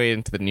have segued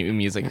into the new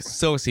music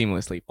so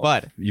seamlessly,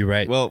 but you're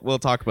right. we'll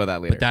talk about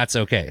that later. but that's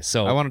okay.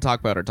 So I want to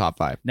talk about our top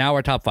 5. now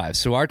our top 5.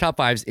 So our top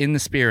 5's in the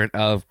spirit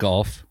of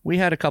golf. We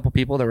had a couple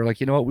people that were like,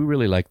 you know what, we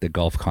really like the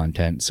golf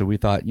content. So we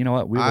thought, you know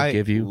what, we will I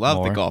give you love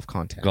more the golf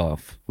content.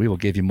 golf. We will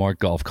give you more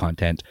golf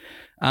content.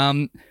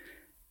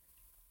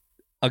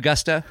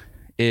 Augusta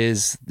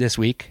is this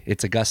week.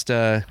 It's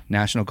Augusta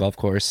National Golf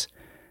Course.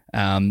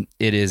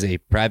 It is a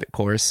private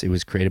course. It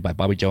was created by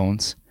Bobby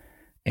Jones.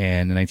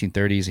 in the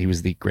 1930s. He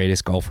was the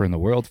greatest golfer in the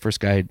world.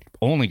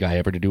 Only guy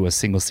ever to do a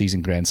single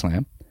season Grand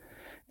Slam.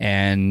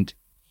 And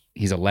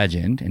he's a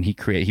legend. And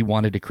he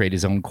wanted to create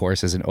his own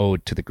course as an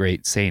ode to the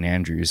great St.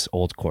 Andrews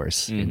Old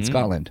Course in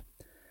Scotland.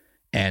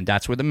 And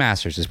that's where the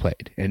Masters is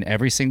played. And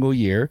every single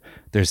year,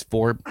 there's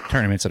 4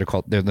 tournaments that are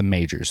called, they're the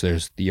majors.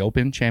 There's the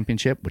Open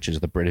Championship, which is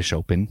the British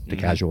Open, the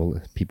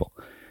casual people.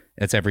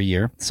 That's every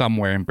year,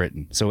 somewhere in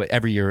Britain. So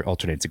every year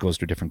alternates. It goes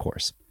to a different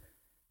course.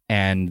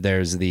 And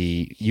there's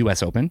the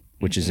U.S. Open,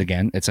 which is,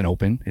 again, it's an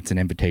open. It's an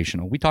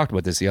invitational. We talked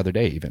about this the other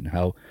day even,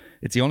 how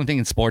it's the only thing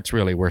in sports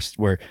really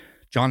where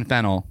John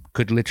Fennell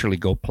could literally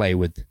go play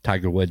with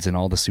Tiger Woods and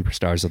all the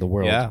superstars of the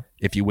world. Yeah.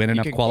 If you win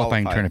enough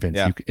qualifying tournaments,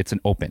 it's an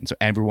open. So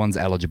everyone's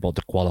eligible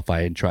to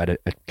qualify and try to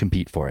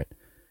compete for it.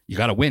 You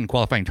got to win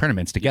qualifying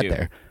tournaments to get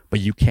there, but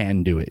you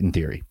can do it in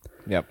theory.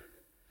 Yep.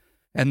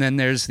 And then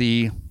there's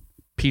the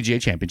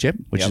PGA Championship,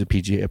 which is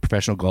a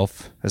Professional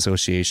Golf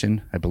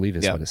Association, I believe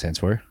is what it stands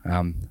for.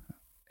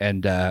 I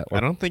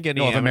don't think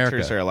any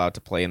amateurs are allowed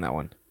to play in that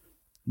one.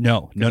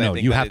 No.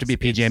 You have to be a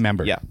PGA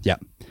member. Yeah.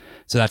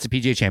 So that's a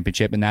PGA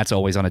Championship, and that's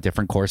always on a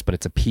different course, but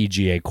it's a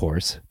PGA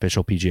course,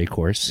 official PGA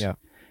course. Yeah.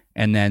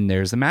 And then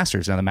there's the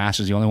Masters. Now, the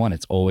Masters is the only one.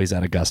 It's always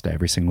at Augusta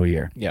every single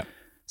year. Yeah.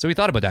 So we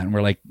thought about that, and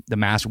we're like, the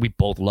Masters, we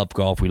both love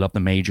golf. We love the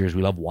majors.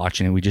 We love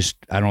watching it.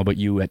 I don't know about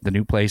you at the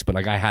new place, but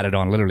like I had it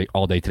on literally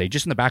all day today,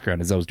 just in the background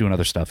as I was doing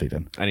other stuff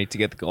even. I need to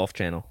get the Golf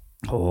Channel.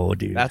 Oh,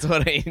 dude. That's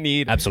what I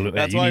need. Absolutely.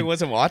 That's why I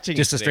wasn't watching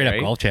just today, a straight up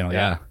Golf Channel,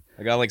 yeah.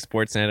 I got like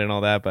Sportsnet and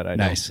all that, but I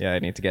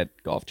need to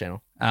get Golf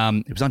Channel.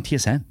 It was on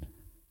TSN.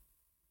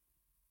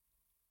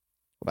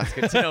 Well, that's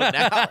good to know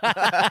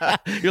now.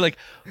 You're like,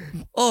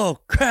 oh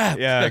crap.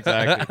 Yeah,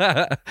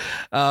 exactly.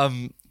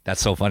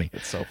 That's so funny.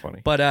 It's so funny.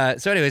 But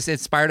so anyways, it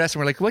inspired us, and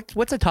we're like,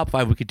 what's a top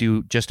 5 we could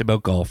do just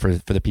about golf for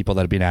the people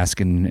that have been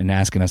asking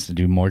us to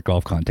do more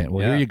golf content?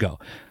 Well, here you go.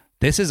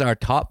 This is our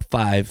top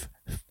 5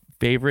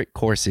 favorite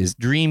courses,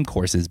 dream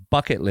courses,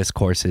 bucket list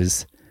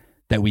courses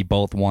that we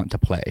both want to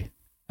play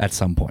at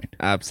some point.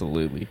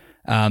 Absolutely.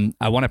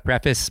 I want to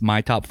preface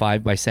my top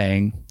 5 by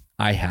saying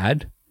I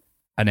had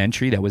an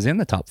entry that was in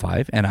the top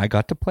 5, and I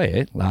got to play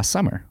it last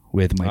summer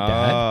with my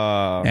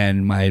dad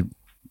and my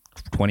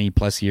 20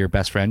 plus year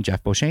best friend,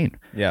 Jeff Beauchesne.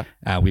 Yeah.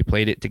 We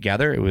played it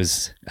together. It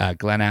was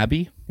Glen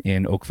Abbey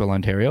in Oakville,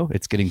 Ontario.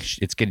 It's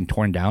getting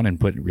torn down and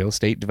put real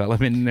estate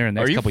development in there in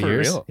the next couple of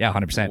years. Real? Yeah,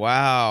 100%.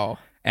 Wow.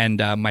 And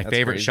my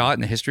favorite shot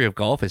in the history of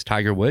golf is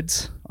Tiger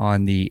Woods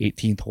on the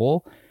 18th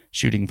hole,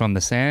 shooting from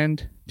the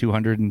sand,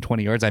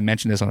 220 yards. I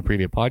mentioned this on a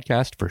previous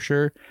podcast for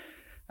sure.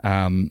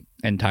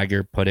 And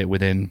Tiger put it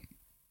within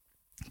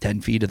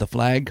 10 feet of the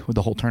flag with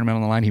the whole tournament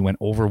on the line. He went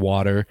over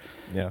water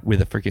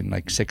with a freaking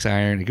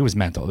 6-iron. It was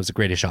mental. It was the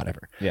greatest shot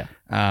ever. Yeah.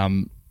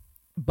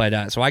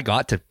 But so I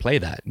got to play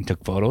that and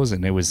took photos,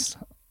 and it was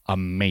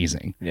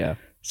amazing. Yeah.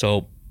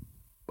 So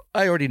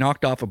I already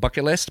knocked off a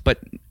bucket list, but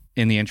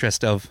in the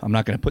interest of, I'm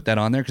not going to put that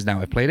on there because now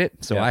I played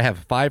it. So I have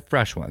 5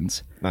 fresh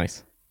ones.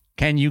 Nice.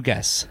 Can you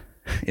guess,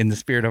 in the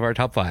spirit of our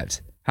top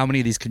 5s, how many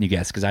of these can you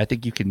guess? Because I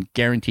think you can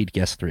guaranteed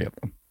guess 3 of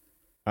them.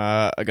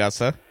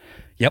 Augusta.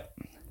 Yep.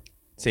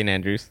 St.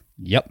 Andrews.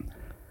 Yep.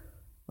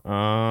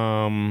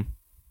 The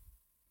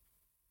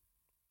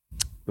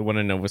one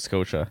in Nova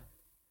Scotia.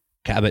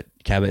 Cabot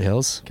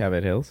Hills?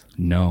 Cabot Hills?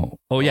 No.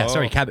 Oh, yeah.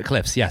 Sorry. Cabot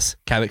Cliffs. Yes.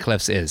 Cabot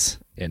Cliffs is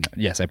in.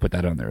 Yes, I put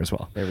that on there as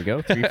well. There we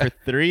go. 3 for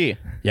 3.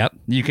 Yep.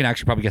 You can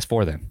actually probably guess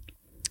 4 then.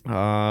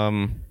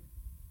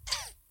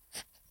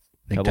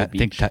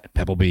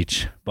 Pebble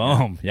Beach.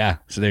 Boom. Yeah.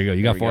 So there you go.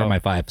 You got 4 of my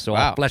 5. So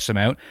I'll flesh them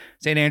out.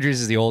 St. Andrews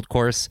is the old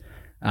course.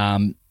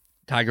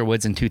 Tiger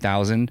Woods in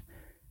 2000.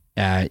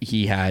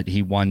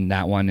 He won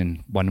that one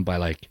and won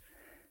by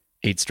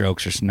 8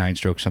 strokes or 9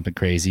 strokes, something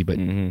crazy, but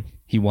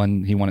he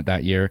won it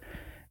that year.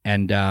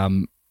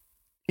 And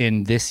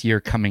in this year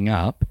coming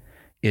up,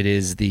 it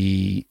is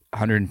the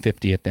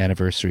 150th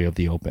anniversary of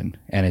the Open,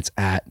 and it's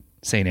at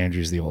St.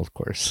 Andrews, the old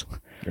course.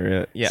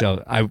 Really? Yeah.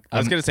 So I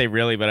was going to say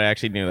really, but I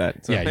actually knew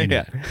that. So. Yeah, you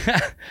knew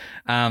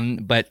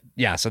it. But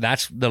yeah, so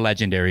that's the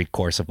legendary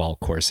course of all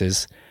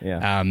courses.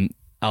 Yeah.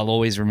 I'll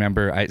always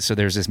remember. So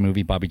there's this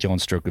movie, Bobby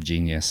Jones' Stroke of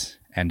Genius,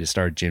 and it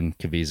starred Jim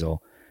Caviezel.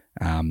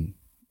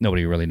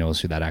 Nobody really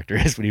knows who that actor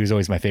is, but he was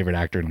always my favorite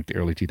actor in the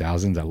early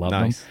 2000s. I loved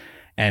him.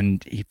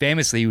 And he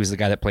famously was the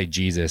guy that played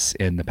Jesus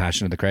in The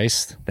Passion of the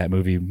Christ, that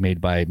movie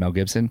made by Mel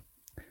Gibson,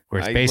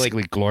 where it's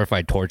basically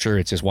glorified torture.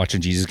 It's just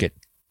watching Jesus get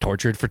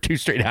tortured for 2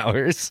 straight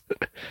hours.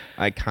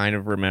 I kind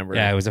of remember.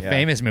 Yeah, it was a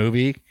famous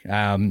movie.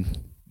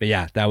 But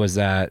yeah, that was,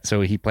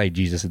 so he played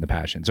Jesus in The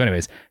Passion. So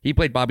anyways, he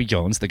played Bobby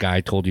Jones, the guy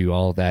I told you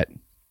all that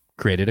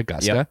created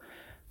Augusta. Yep.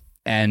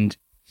 And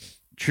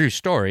true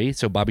story.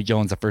 So Bobby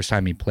Jones, the first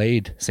time he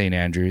played St.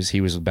 Andrews,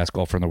 he was the best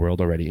golfer in the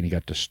world already, and he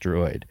got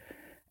destroyed.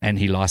 And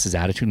he lost his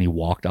attitude and he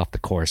walked off the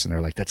course. And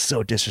they're like, that's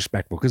so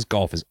disrespectful, because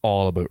golf is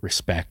all about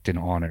respect and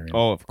honor. And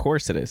of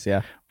course it is.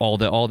 Yeah. All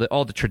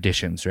the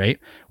traditions, right?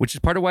 Which is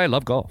part of why I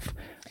love golf.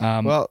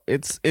 Well,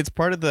 it's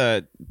part of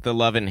the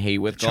love and hate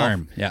with golf.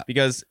 Charm, yeah.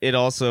 Because it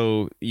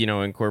also,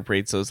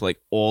 incorporates those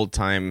old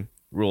time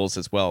rules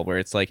as well, where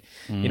it's like,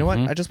 you know what?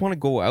 I just want to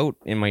go out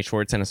in my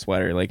shorts and a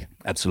sweater. Like,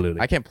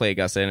 Absolutely. I can't play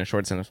Augusta in a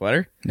shorts and a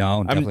sweater.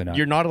 No, definitely not.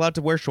 You're not allowed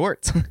to wear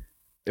shorts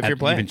if you're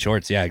playing. Even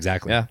shorts, yeah,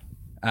 exactly. Yeah.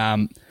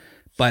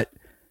 But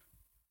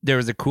there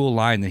was a cool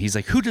line that he's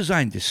like, "Who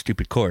designed this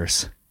stupid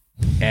course?"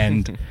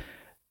 And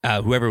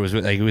whoever was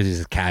with, like, it was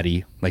his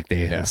caddy, like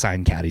they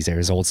assigned caddies there,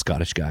 his old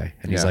Scottish guy,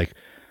 and he's like,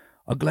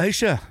 "A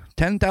glacier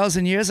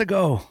 10,000 years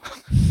ago,"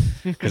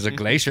 because a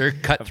glacier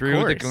cut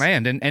through the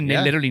land, and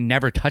they literally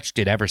never touched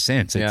it ever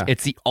since.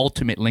 It's the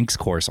ultimate links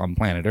course on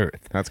planet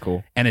Earth. That's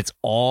cool. And it's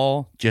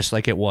all just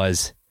like it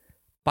was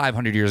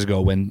 500 years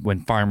ago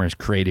when farmers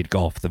created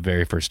golf the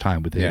very first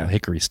time with the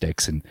hickory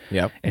sticks and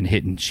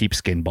hitting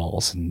sheepskin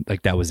balls, and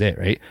like that was it,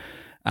 right?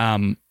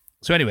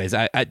 So anyways,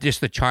 I just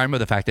the charm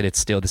of the fact that it's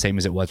still the same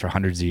as it was for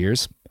hundreds of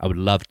years. I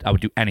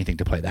would do anything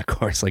to play that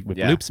course. Like, if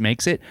Loops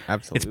makes it,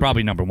 absolutely, it's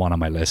probably number one on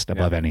my list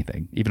above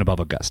anything, even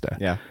above Augusta.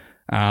 Yeah.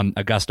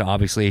 Augusta,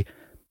 obviously,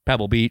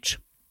 Pebble Beach.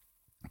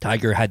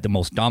 Tiger had the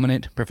most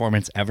dominant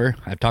performance ever.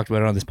 I've talked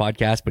about it on this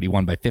podcast, but he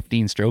won by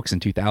 15 strokes in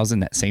 2000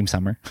 that same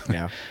summer.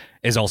 Yeah.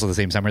 Is also the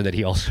same summer that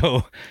he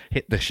also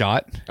hit the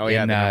shot. Oh,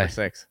 yeah, the number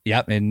 6.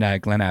 Yep, in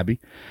Glen Abbey.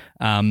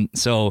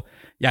 So,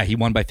 yeah, he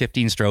won by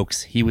 15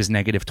 strokes. He was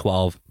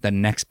 -12. The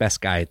next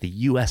best guy at the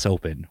U.S.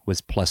 Open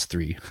was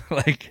 +3.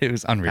 Like, it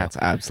was unreal. That's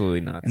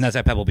absolutely nuts. And that's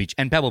at Pebble Beach.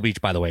 And Pebble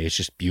Beach, by the way, is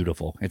just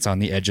beautiful. It's on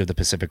the edge of the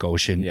Pacific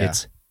Ocean. Yeah.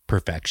 It's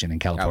perfection in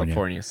California.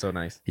 California is so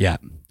nice. Yeah.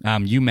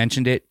 You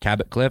mentioned it,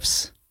 Cabot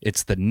Cliffs.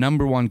 It's the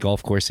 #1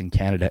 golf course in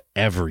Canada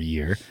every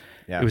year.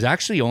 Yeah. It was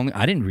actually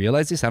I didn't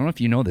realize this. I don't know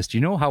if you know this. Do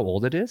you know how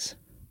old it is?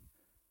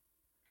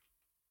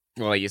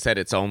 Well, you said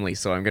it's only,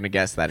 so I'm going to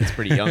guess that it's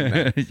pretty young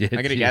then. I'm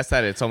going to guess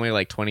that it's only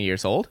like 20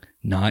 years old.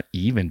 Not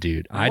even,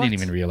 dude. I didn't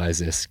even realize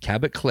this.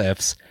 Cabot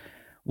Cliffs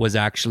was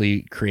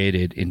actually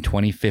created in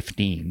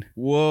 2015.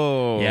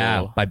 Whoa.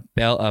 Yeah, by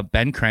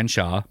Ben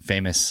Crenshaw,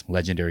 famous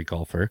legendary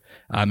golfer,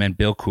 and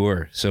Bill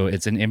Coore. So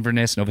it's in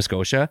Inverness, Nova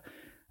Scotia.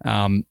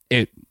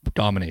 It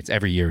dominates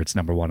every year. It's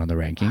 #1 on the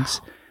rankings.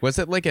 Was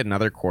it like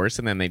another course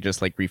and then they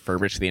just like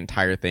refurbished the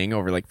entire thing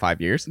over like 5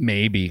 years?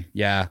 Maybe.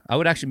 Yeah. I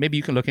would actually, maybe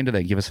you can look into that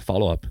and give us a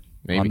follow-up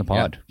on the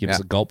pod. Give us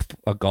a golf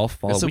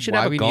follow. So we should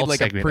have a golf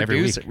segment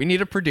every week. We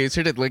need a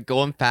producer to like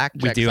go and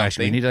fact check. We do something.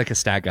 Actually. We need like a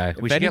stat guy.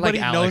 We should get like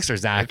Alex or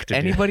Zach. If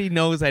anybody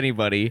knows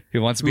anybody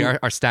who wants to be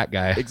our stat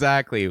guy.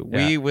 Exactly.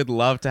 We would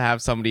love to have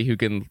somebody who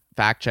can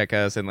fact check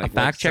us and like a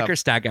fact checker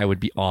stat guy would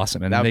be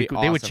awesome. And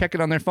they would check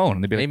it on their phone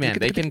and they'd be like, "Hey man,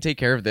 they can take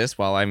care of this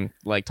while I'm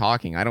like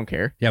talking. I don't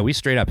care." Yeah, we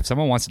straight up. If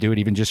someone wants to do it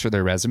even just for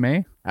their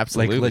resume,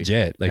 absolutely, like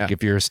legit. Like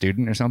if you're a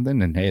student or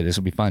something, and hey, this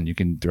will be fun. You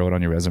can throw it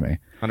on your resume.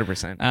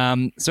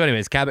 100%. So,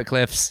 anyways, Cabot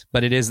Cliffs,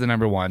 but it is the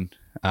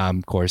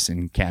 #1 course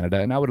in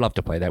Canada, and I would love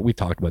to play that. We've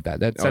talked about that.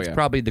 That's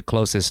probably the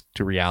closest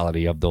to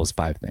reality of those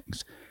 5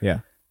 things. Yeah.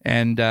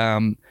 And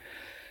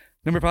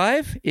number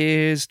 5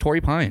 is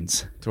Torrey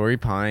Pines. Torrey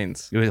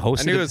Pines. It was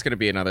hosted. I knew it was going to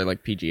be another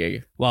like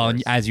PGA. Well,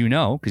 as you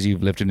know, because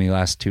you've lived in the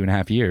last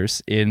 2.5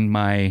 years, in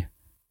my,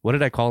 what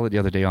did I call it the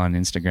other day on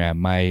Instagram?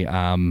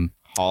 My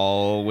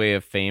Hallway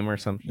of Fame or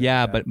something.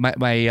 Yeah, but my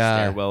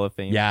Stairwell of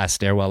Fame. Yeah,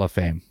 Stairwell of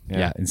Fame.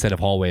 Yeah, instead of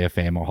Hallway of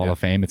Fame or Hall of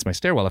Fame, it's my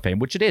Stairwell of Fame,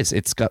 which it is.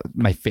 It's got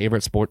my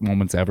favorite sport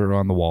moments ever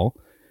on the wall.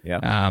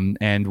 Yeah.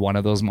 And one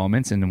of those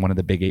moments in one of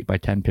the big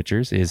 8x10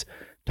 pictures is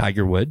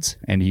Tiger Woods,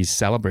 and he's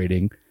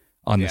celebrating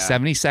on the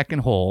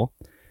 72nd hole.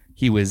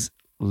 He was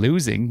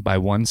losing by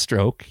 1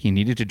 stroke. He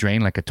needed to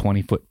drain like a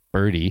 20-foot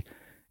birdie,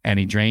 and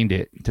he drained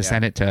it to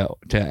send it to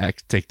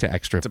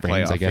extra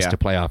frames, I guess, to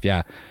playoff.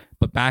 Yeah.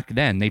 But back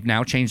then, they've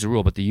now changed the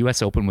rule, but the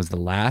U.S. Open was the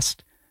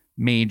last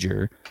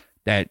major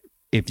that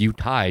if you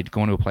tied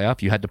going to a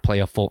playoff, you had to play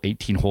a full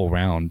 18-hole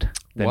round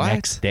the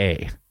next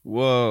day.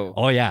 Whoa.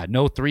 Oh, yeah.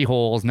 No 3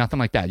 holes, nothing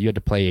like that. You had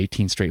to play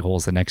 18 straight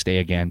holes the next day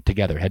again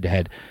together,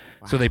 head-to-head.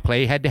 Wow. So they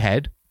play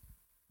head-to-head.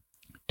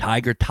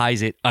 Tiger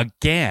ties it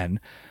again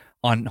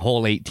on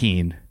hole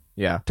 18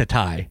 to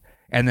tie.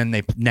 And then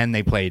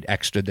they played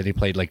extra. Then he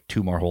played like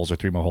 2 more holes or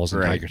 3 more holes,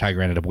 and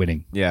Tiger ended up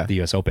winning the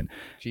U.S. Open.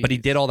 Jeez. But he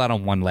did all that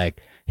on one leg.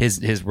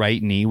 His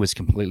right knee was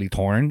completely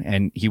torn,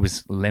 and he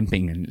was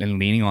limping and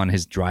leaning on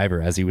his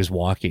driver as he was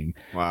walking.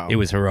 Wow. It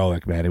was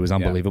heroic, man. It was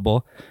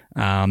unbelievable.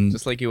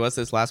 Just like he was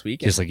this last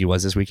weekend. Just like he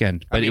was this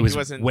weekend. But it was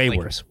way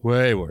worse.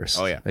 Way worse.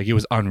 Oh, yeah. Like, it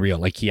was unreal.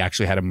 Like, he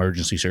actually had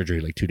emergency surgery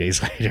like 2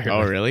 days later.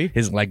 Oh, really?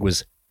 His leg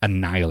was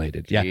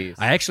annihilated. Jeez. Yeah.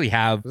 I actually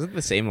have... Was it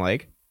the same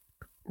leg?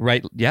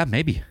 Right. Yeah,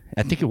 maybe.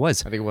 I think it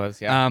was.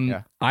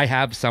 Yeah. I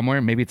have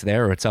somewhere, maybe it's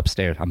there or it's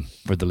upstairs.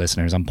 For the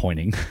listeners, I'm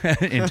pointing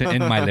in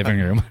my living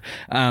room.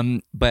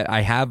 But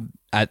I have,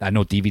 I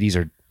know DVDs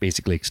are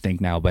basically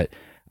extinct now, but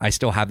I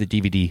still have the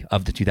DVD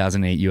of the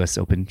 2008 US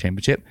Open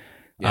Championship.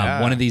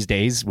 Yeah. One of these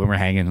days when we're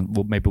hanging,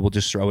 maybe we'll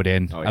just throw it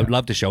in. Oh, yeah. I would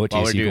love to show it to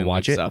you so you can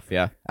watch it. Stuff,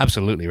 yeah.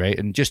 Absolutely, right?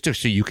 And just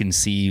so you can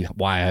see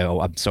why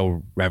I'm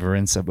so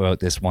reverent about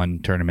this one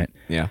tournament.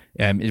 Yeah.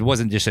 It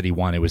wasn't just that he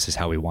won, it was just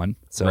how he won.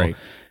 So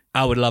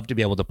I would love to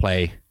be able to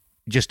play,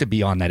 just to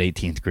be on that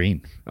 18th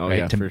green. Oh,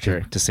 right? For sure.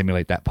 To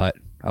simulate that putt.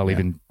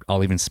 I'll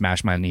I'll even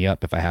smash my knee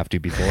up if I have to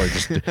before,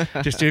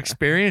 just to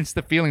experience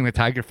the feeling that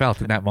Tiger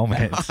felt in that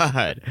moment.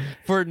 God.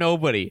 For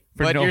nobody,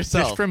 but no,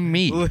 yourself. just from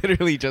me.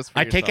 Literally just for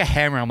I take a yourself.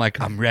 hammer. I'm like,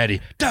 I'm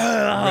ready.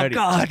 Oh Ready.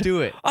 God, Just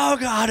do it. Oh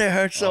God, it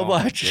hurts so Oh,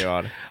 my much.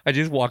 God. I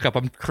just walk up.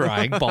 I'm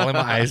crying, bawling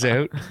my eyes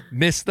out.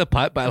 Miss the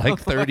putt by like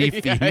 30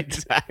 feet. Yeah,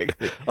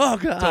 exactly. Oh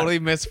God. Totally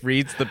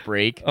misreads the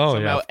break. Oh,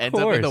 Somehow yeah, of ends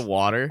up in the course.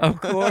 water.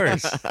 Of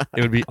course.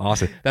 It would be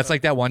awesome. That's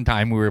like that one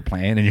time we were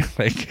playing and you're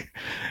like,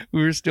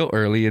 we were still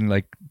early and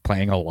like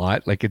playing a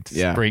lot. Like it's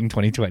Yeah. spring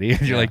 2020.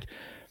 And you're Yeah. like,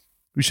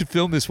 we should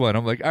film this one.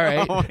 I'm like, all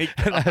right. Oh my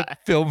And I'm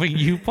filming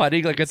you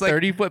putting like a like-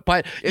 30-foot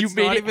putt. You It's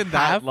made not it even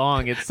half. that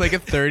long. It's like a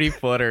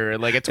 30-footer or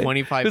like a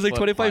 25. It was like foot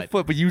 25 putt.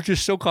 foot, but you were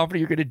just so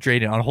confident you're going to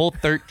drain it on hole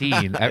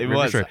 13 at It River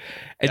was. Shore.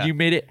 And Yeah. you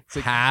made it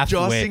like, halfway.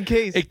 just in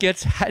case.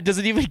 It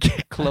doesn't even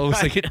get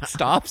close. Like it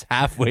stops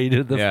halfway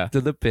to the Yeah.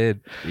 to the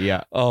pin.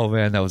 Yeah. Oh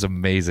man, that was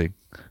amazing.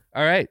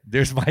 All right,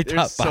 there's my top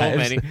There's so five.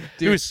 many. Dude,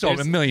 There's so a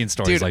there's- million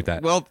stories Dude, like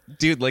that. Well,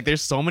 dude, like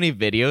there's so many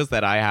videos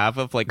that I have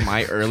of like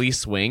my early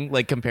swing.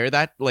 Like compare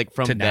that like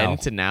from To then now.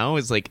 to now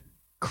is like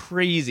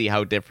crazy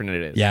how different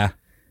it is. Yeah.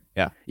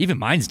 Yeah. Even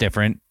mine's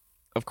different,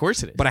 Of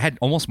course it is. but I had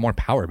almost more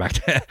power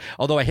back then.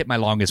 Although I hit my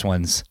longest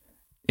ones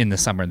in the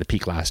summer in the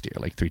peak last year,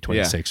 like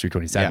 326,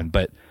 327. Yeah.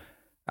 But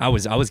I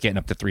was getting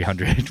up to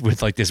 300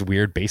 with like this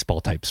weird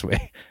baseball type swing.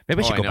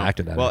 Maybe I should go know. back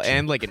to that. Well, actually.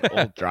 and like an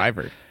old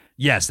driver.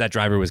 Yes, that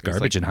driver was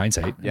garbage like- in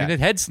hindsight. yeah. I mean,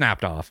 the head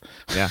snapped off.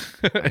 Yeah.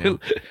 it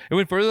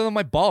went further than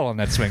my ball on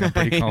that swing. I'm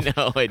pretty I confident.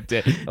 know it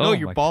did. Oh No,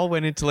 your my- ball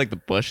went into like the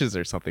bushes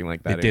or something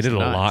like that. It did was it a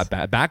nuts.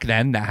 lot back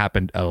then. That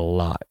happened a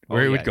lot,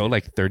 where Oh, it would yeah, go yeah.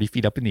 like 30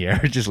 feet up in the air,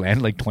 and just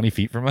land like 20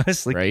 feet from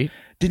us. Like, Right?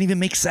 didn't even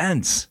make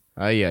sense.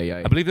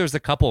 Yeah. I believe there was a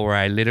couple where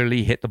I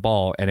literally hit the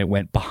ball and it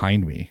went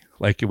behind me,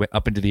 like it went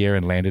up into the air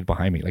and landed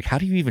behind me. Like, how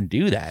do you even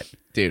do that?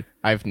 Dude,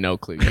 I have no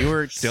clue. You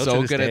were Still to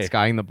so this good day. at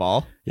skying the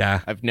ball.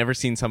 Yeah, I've never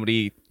seen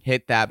somebody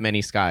hit that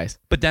many skies.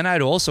 but then I'd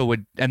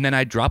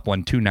drop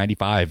one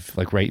 295,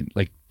 like right,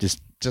 like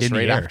just Just in the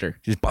right air. after.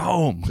 just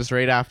boom. Just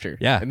right after.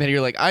 Yeah. And then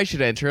you're like, I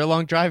should enter a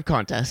long drive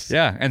contest.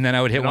 Yeah, and then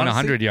I would hit And one honestly,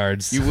 100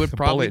 yards. You would bullet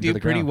probably into do the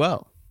pretty ground.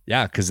 well.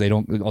 Yeah, because they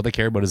don't. All they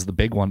care about is the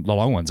big one, the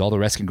long ones. All the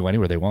rest can go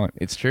anywhere they want.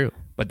 It's true.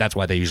 But that's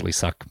why they usually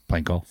suck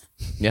playing golf,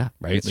 Yeah.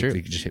 right? It's Like, true.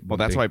 they just hit Well, one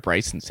that's big- why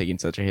Bryson's taking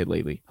such a hit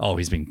lately. Oh,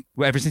 he's been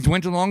ever since he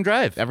went to the long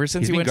drive. Ever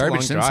since He's he been went to long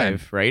garbage since then.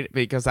 drive, right?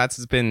 Because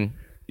that's been,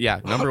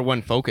 number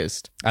one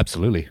focused.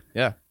 Absolutely.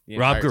 Yeah. the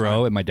Rob entire time.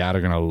 Garreau and my dad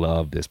are gonna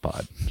love this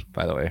pod.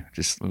 By the way,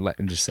 just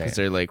say 'Cause it.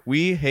 they're like,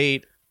 we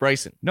hate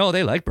Bryson. No,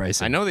 they like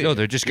Bryson. I know they No, do.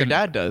 they're just Your gonna.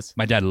 dad does.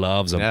 My dad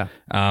loves them. Yeah.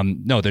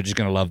 No, they're just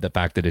gonna love the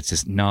fact that it's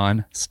just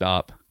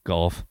non-stop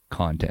golf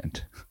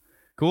content.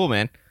 Cool,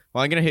 man.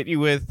 Well, I'm going to hit you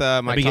with my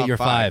Let me top get your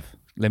five.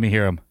 Let me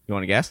hear them. You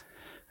want to guess?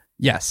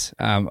 Yes,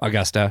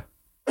 Augusta,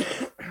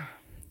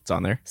 It's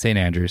on there. St.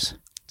 Andrews,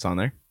 It's on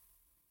there.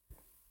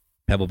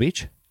 Pebble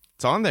Beach,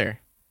 It's on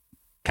there.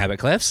 Cabot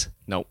Cliffs.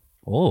 Nope.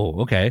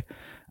 Oh, okay.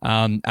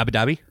 Abu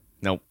Dhabi.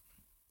 Nope.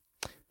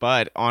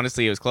 But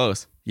honestly, it was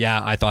close.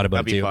 Yeah, I thought about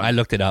That'd it be too. fun. I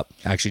looked it up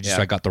actually, just so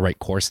Yeah. I got the right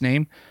course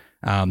name.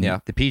 Yeah.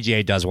 The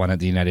PGA does one at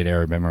the United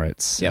Arab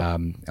Emirates. Yep.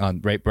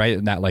 On right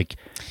in that, like,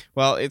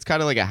 Well, it's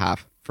kind of like a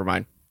half for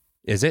mine.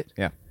 is it?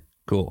 Yeah.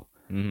 Cool.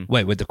 Mm-hmm.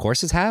 Wait, with the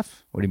course is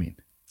half? What do you mean?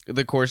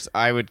 The course,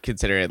 I would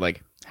consider it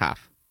like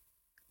half.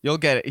 You'll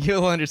get it.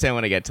 You'll understand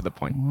when I get to the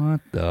point.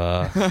 What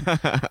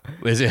the?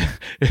 Cool. Is it?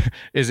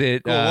 Is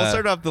it? We'll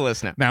start off the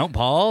list now. Mount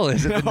Paul?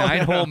 Is it the No,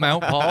 9-hole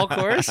Mount Paul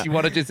course? You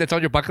want to just—that's on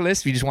your bucket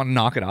list? You just want to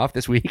knock it off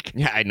this week?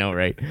 Yeah, I know,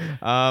 right?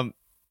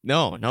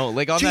 No.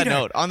 Like on Cheater.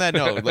 that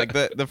note, like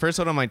the first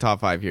one on my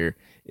top 5 here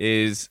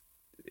is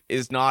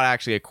not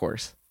actually a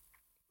course,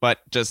 but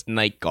just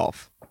night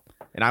golf.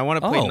 And I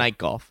want to play Oh. night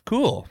golf.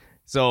 Cool.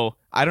 So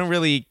I don't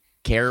really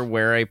care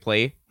where I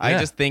play. I Yeah.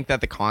 just think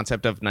that the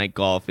concept of night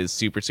golf is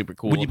super, super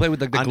cool. When you play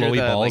with like the Under glowy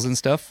the, balls like- and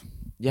stuff,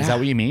 Yeah. is that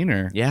what you mean?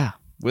 Or Yeah.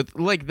 With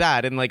like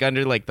that and like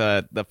under like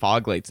the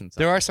fog lights and stuff.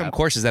 there are like some that.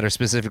 courses that are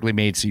specifically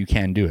made so you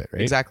can do it,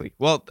 right? Exactly.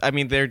 Well, I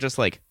mean, they're just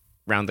like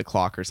round the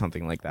clock or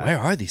something like that. Where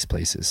are these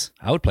places?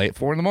 I would play at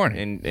 4 a.m.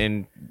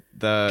 In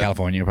the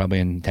California, probably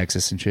in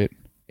Texas and shit.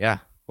 Yeah.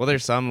 Well,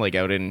 there's some like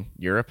out in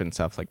Europe and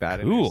stuff like that.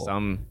 And Cool. there's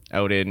some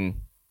out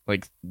in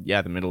like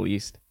the Middle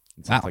East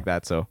and stuff Wow. like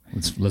that. So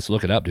Let's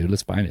look it up, dude.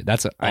 Let's find it.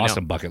 That's an I know.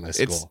 awesome bucket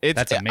list goal. it's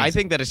That's amazing. I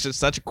think that it's just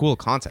such a cool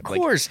concept. of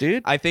course,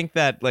 dude. I think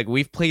that like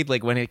we've played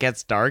like when it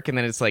gets dark and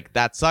then it's like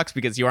that sucks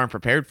because you aren't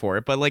prepared for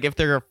it. But like if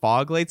there are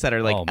fog lights that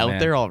are like Oh, out man.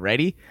 there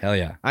already, Hell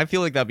yeah. I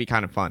feel like that'd be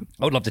kind of fun.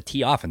 I would love to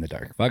tee off in the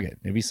dark. Fuck it.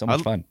 It'd be so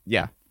much fun.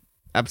 Yeah,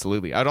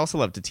 absolutely. I'd also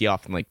love to tee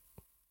off in like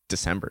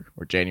December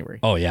or January.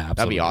 Oh yeah, absolutely.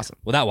 That'd be awesome.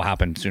 Well, that will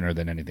happen sooner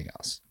than anything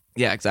else.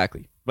 Yeah,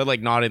 exactly. But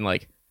like not in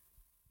like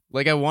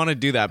I want to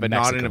do that, but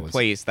not in a Mexico is-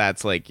 place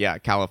that's like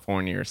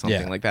California or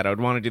something Yeah. like that. I would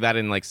want to do that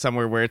in like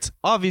somewhere where it's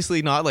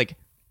obviously not like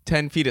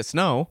 10 feet of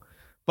snow,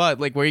 but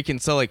like where you can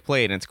still like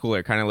play and it's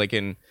cooler, kind of like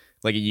in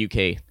like a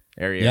UK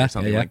area Yeah, or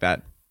something yeah, yeah. like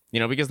that. You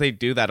know, because they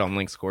do that on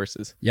links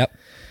courses. Yep.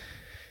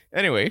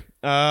 Anyway,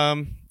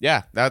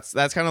 yeah, that's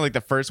kind of like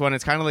the first one.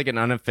 It's kind of like an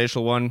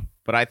unofficial one,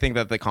 but I think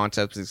that the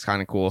concept is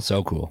kind of cool.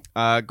 So cool.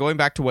 Going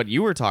back to what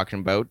you were talking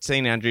about,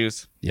 St.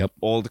 Andrews, Yep.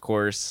 old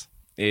course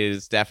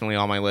is definitely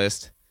on my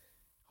list.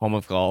 Home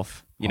of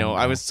golf. You know, Home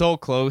of I was so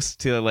close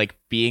to like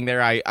being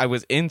there. I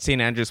was in St.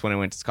 Andrews when I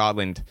went to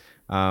Scotland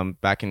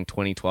back in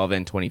 2012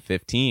 and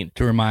 2015.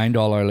 To remind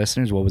all our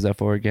listeners, what was that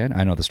for again?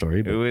 I know the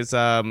story, It but was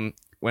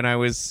when I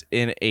was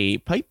in a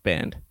pipe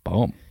band.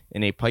 boom.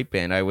 In a pipe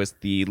band, I was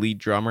the lead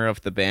drummer of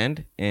the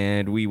band,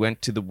 and we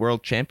went to the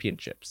World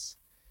Championships.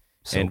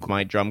 So and cool.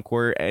 my drum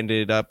corps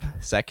ended up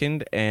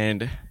second,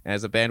 and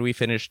as a band, we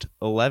finished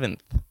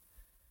 11th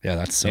Yeah,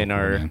 that's so in cool,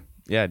 our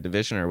man.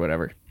 division or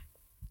whatever.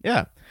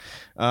 Yeah.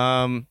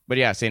 But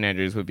yeah, St.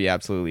 Andrews would be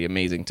absolutely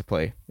amazing to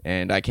play,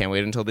 and I can't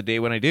wait until the day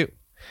when I do.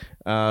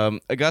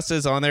 Augusta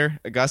is on there.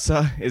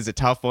 Augusta is a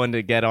tough one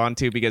to get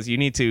onto because you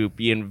need to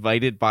be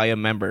invited by a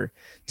member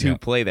to Yeah.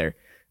 play there.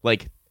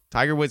 Like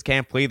Tiger Woods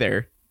can't play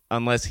there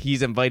unless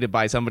he's invited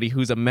by somebody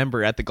who's a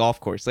member at the golf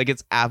course. Like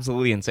it's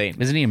absolutely insane.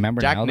 Isn't he a member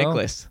Jack now, though?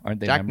 Nicklaus. Aren't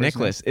they Jack members now?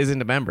 Nicklaus isn't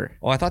a member.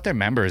 Oh, I thought they're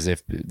members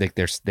if like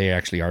they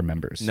actually are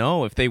members.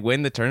 No, if they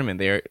win the tournament,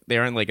 they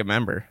aren't like a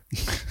member.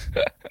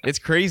 It's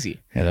crazy.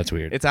 Yeah, that's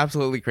weird. It's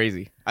absolutely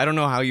crazy. I don't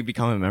know how you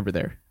become a member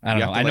there. I don't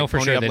You know. have to, I know like, for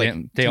pony sure up, they like,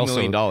 didn't. They $2 also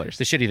million.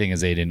 the shitty thing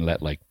is they didn't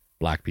let like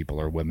black people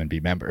or women be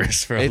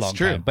members for a It's long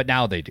true. time. But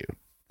now they do.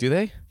 Do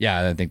they?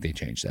 Yeah, I think they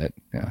changed that.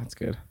 Yeah, That's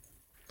good.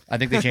 I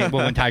think they changed.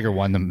 Well, when Tiger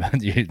won them, I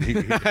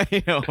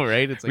know,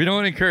 right? It's like, we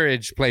don't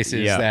encourage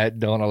places Yeah. that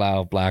don't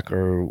allow black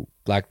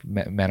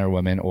men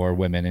or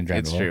women in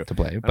it's general true. to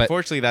play. But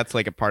Unfortunately, that's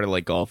like a part of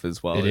like golf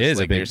as well. it It's is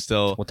like a big. there's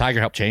still Well, Tiger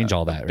helped change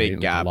all that. big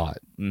right? gap. A lot.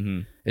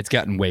 Mhm. It's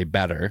gotten way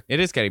better, It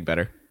is getting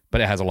better.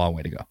 but it has a long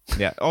way to go.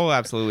 Yeah. Oh,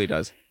 absolutely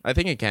does. I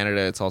think in Canada,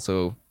 it's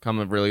also come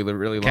a really,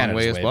 really long Canada's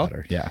way as well.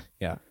 better. Yeah.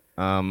 Yeah.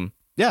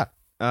 Yeah.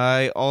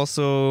 I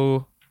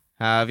also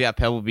have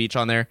Pebble Beach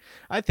on there.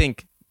 I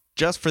think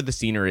just for the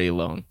scenery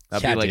alone,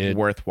 that'd Yeah, be like dude.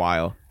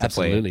 worthwhile to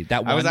Absolutely. play.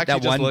 That one, I was actually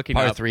that just one looking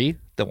par up. three,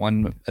 the one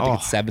I think Oh.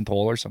 it's seventh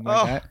hole or something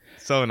Oh, like that.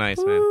 so nice,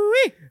 man.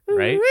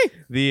 Right?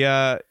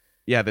 The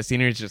the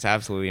scenery is just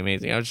absolutely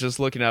amazing. I was just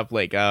looking up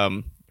like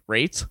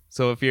rates.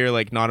 So if you're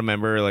like not a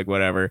member or like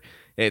whatever,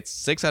 it's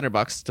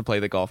 $600 to play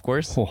the golf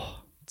course.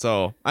 Oh,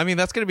 So I mean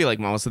that's gonna be like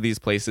most of these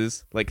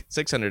places, like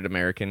 600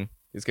 American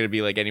is gonna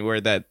be like anywhere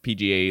that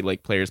PGA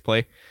like players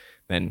play.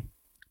 Then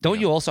don't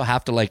you also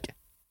have to like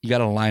you got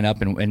to line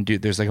up and do?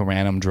 There's like a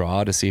random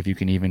draw to see if you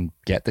can even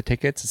get the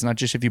tickets. It's not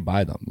just if you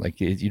buy them.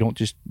 Like you don't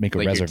just make a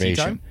Like your tee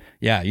reservation. time?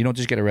 Yeah, you don't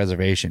just get a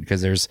reservation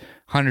because there's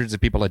hundreds of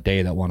people a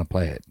day that want to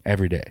play it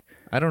every day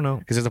I don't know.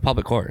 because it's a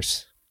public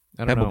course.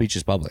 I don't Pebble know. Beach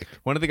is public.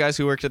 One of the guys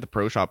who worked at the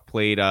pro shop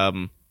played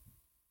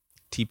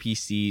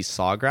TPC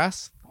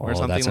Sawgrass or Oh,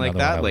 something that's like another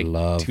one I that, would like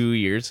love. 2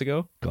 years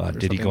ago. God, or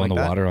did he something go in the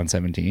like that. water on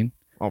 17?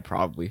 Oh,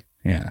 probably.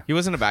 Yeah. He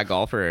wasn't a bad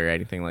golfer or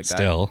anything like that.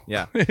 Still.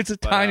 Yeah. It's a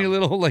But, tiny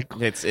little like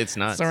It's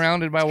nuts.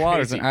 surrounded by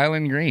water. It's an crazy.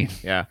 island green.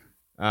 Yeah.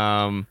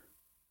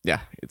 Yeah,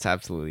 it's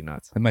absolutely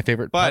nuts. And my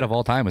favorite But putt of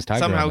all time was Tiger.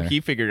 Somehow on there.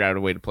 he figured out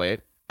a way to play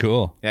it.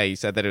 Cool. Yeah, he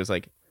said that it was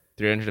like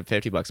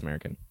 $350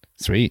 American.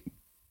 Sweet.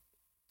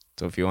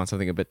 So if you want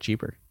something a bit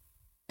cheaper.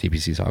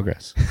 TPC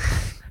Sawgrass.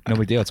 No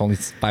big deal. It's only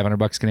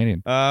 $500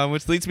 Canadian.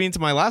 Which leads me into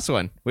my last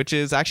one, which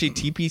is actually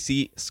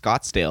TPC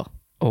Scottsdale.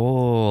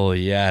 Oh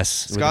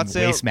yes, With the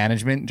Scottsdale- waste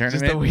management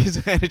tournament. Just the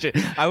waste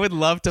management. I would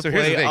love to So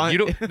here's play the thing: on.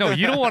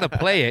 you don't want to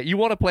play it. You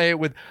want to play it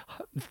with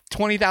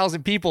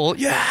 20,000 people,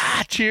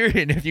 yeah,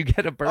 cheering if you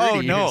get a birdie. Oh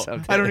or no!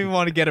 something. I don't even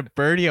want to get a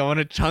birdie. I want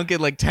to chunk it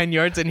like 10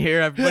 yards in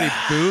here. Everybody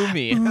boo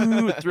me.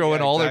 Ooh, throwing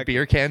Yeah, all their exactly.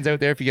 beer cans out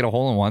there if you get a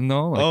hole in one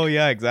though. Like, Oh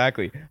yeah,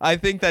 exactly. I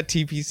think that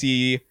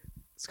TPC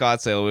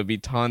Scottsdale would be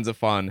tons of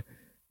fun.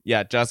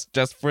 Yeah, just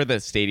for the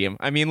stadium.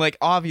 I mean, like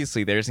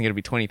obviously there isn't going to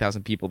be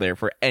 20,000 people there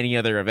for any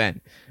other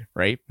event,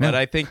 right? But No.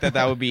 I think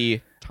that would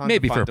be tons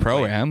maybe of for fun a to play.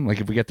 pro-am,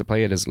 like if we get to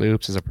play it as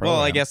loops as a pro. Well,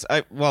 I guess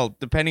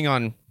depending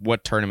on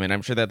what tournament,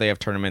 I'm sure that they have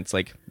tournaments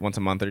like once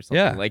a month or something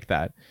Yeah. like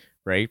that,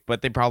 right?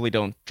 But they probably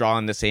don't draw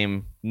in the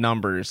same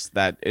numbers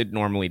that it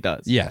normally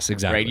does. Yes,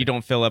 exactly. Right, you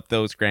don't fill up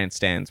those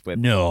grandstands with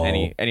No.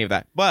 any of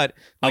that. But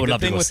I like, would the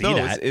love to thing go with see those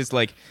that. is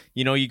like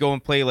you go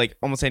and play like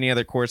almost any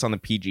other course on the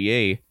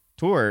PGA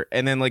tour,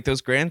 and then like those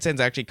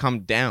grandstands actually come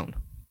down,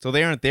 so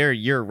they aren't there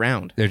year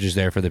round. They're just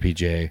there for the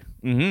PGA.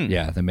 Mm-hmm.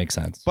 Yeah, that makes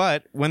sense.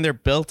 But when they're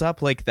built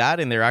up like that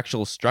in their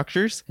actual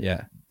structures,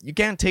 Yeah, you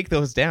can't take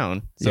those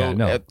down. So Yeah,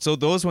 no. so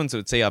those ones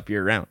would stay up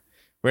year round,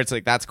 where it's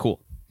like that's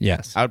cool.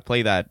 yes, I would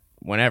play that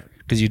whenever.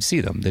 because you'd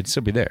see them; they'd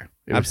still be there.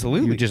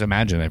 Absolutely. You just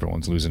imagine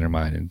everyone's losing their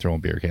mind and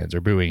throwing beer cans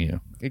or booing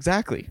you.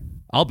 Exactly.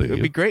 I'll boo It would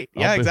you. be great.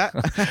 I'll Yeah, boo-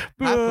 exactly.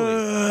 Happily.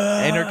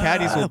 And our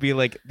caddies will be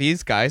like,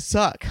 these guys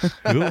suck.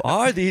 Who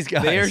are these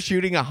guys? They are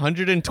shooting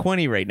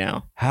 120 right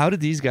now. How did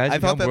these guys I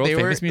thought become that world they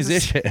were famous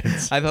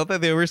musicians? I thought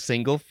that they were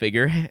single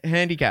figure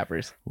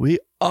handicappers. We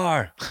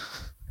are.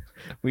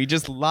 We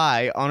just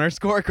lie on our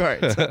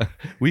scorecards.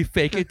 We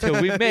fake it till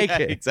we make Yeah,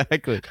 it.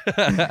 Exactly.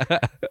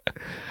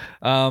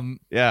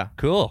 Yeah.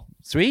 Cool.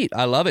 Sweet.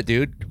 I love it,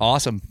 dude.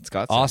 Awesome.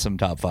 Scottsdale. Awesome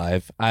top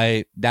five.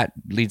 That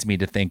leads me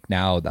to think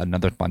now that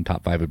another fun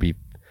top five would be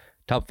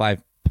top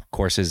five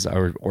courses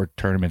or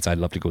tournaments I'd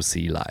love to go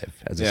see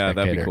live as a Yeah,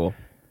 spectator. that'd be cool.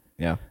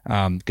 Yeah.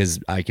 Because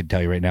I could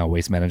tell you right now,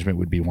 Waste Management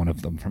would be one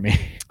of them for me.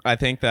 I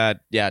think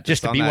that,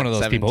 Just to on be that one of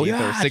those people, 17th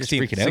yeah, or just 16th,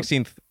 freaking out.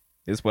 16th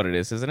is what it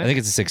is, isn't it? I think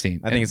it's the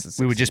 16th. I think it's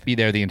the We would just be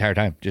there the entire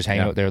time, just hang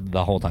out there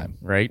the whole time.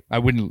 right. I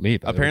wouldn't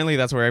leave. Apparently,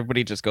 that's where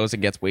everybody just goes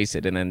and gets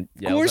wasted and then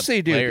Of yells course at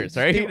they do. players,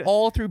 They right? were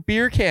all through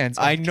beer cans.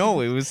 I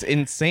know, it was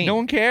insane. No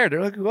one cared.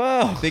 They're like,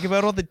 whoa. Think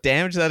about all the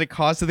damage that it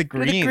caused to the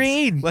greens.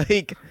 green.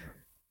 Like,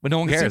 But no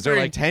one the cares. They're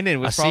like,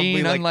 superintendent was a probably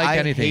scene like, unlike I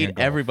anything in hate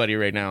golf. everybody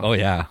right now. oh,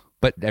 yeah.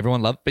 But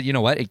everyone loved. But you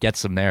know what? It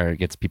gets them there. It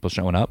gets people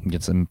showing up and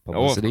gets them of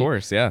publicity.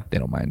 course, yeah. They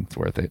don't mind. It's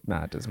worth it.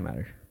 Nah, it doesn't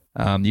matter.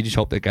 You just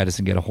hope that guy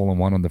doesn't get a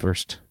hole-in-one on the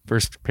first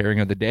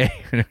pairing of the day.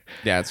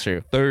 Yeah, it's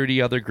true.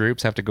 30 other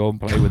groups have to go and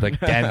play with like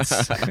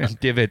dents and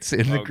divots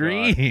in the God.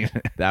 green.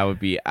 That would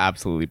be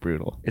absolutely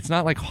brutal. It's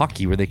not like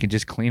hockey where they can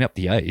just clean up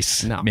the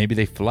ice. No. Maybe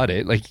they flood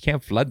it. Like you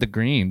can't flood the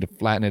green to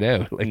flatten it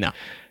out. Like, No.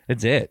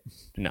 That's it.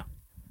 No.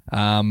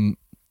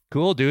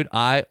 Cool, dude.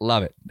 I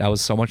love it. That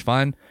was so much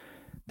fun.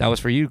 That was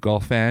for you,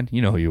 golf fan.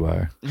 You know who you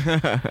are.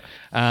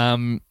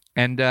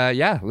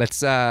 Yeah,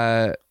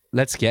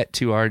 let's get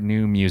to our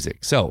new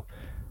music. So,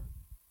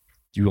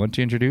 do you want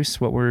to introduce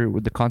what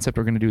the concept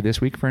we're going to do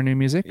this week for our new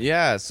music?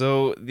 Yeah,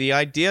 so the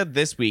idea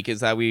this week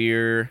is that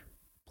we're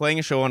playing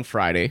a show on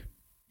Friday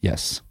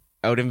Yes.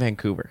 out in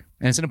Vancouver.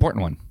 And it's an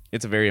important one.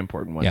 It's a very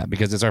important one. Yeah,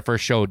 because it's our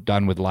first show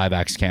done with Live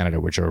Acts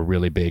Canada, which are a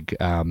really big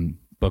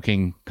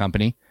booking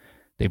company.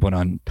 They put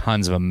on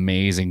tons of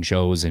amazing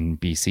shows in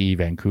BC,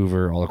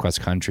 Vancouver, all across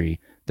the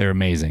country. They're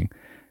amazing.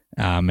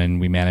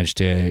 And we managed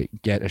to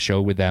get a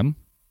show with them.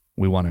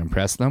 We want to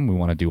impress them. We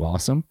want to do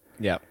awesome.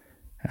 Yeah.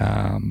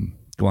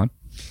 Go on.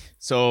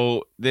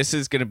 So this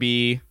is going to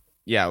be,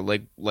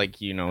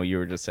 like you know, you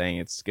were just saying,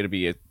 it's going to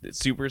be a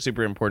super,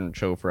 super important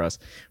show for us.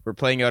 We're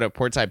playing out at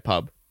Portside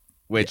Pub,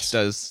 which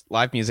does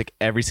live music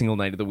every single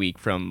night of the week,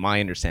 from my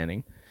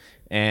understanding.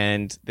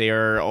 And they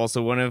are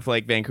also one of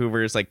like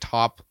Vancouver's like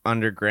top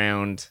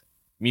underground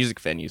music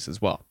venues as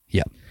well.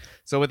 Yeah.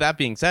 So with that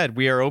being said,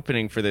 we are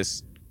opening for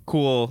this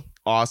cool,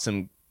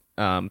 awesome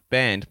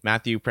band,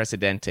 Matthew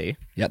Presidente.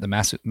 Yeah, the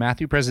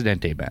Matthew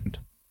Presidente Band.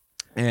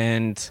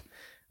 And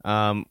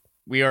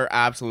we are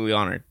absolutely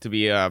honored to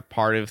be a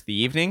part of the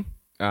evening.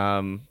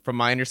 From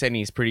my understanding,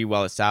 he's pretty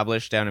well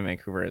established down in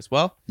Vancouver as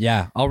well.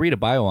 Yeah, I'll read a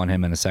bio on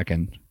him in a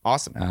second.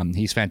 Awesome.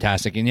 He's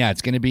fantastic. And yeah,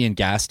 it's going to be in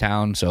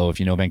Gastown. So if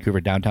you know Vancouver,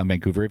 downtown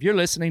Vancouver, if you're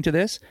listening to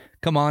this,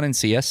 come on and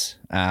see us.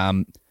 Yeah,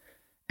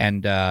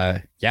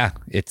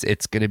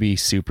 it's going to be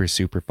super,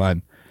 super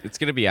fun. It's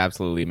going to be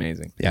absolutely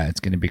amazing. Yeah, it's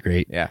going to be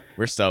great. Yeah,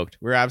 we're stoked.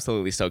 We're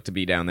absolutely stoked to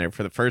be down there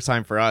for the first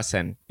time for us.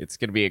 And it's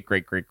going to be a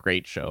great, great,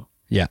 great show.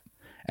 Yeah.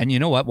 And you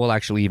know what we'll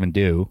actually even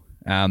do?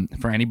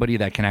 For anybody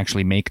that can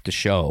actually make the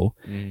show,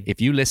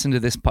 if you listen to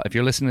this, if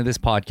you're listening to this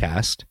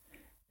podcast,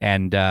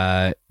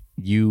 and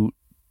you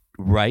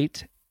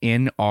write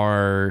in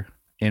our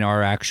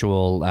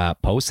actual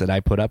post that I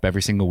put up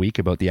every single week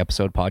about the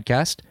episode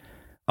podcast,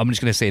 I'm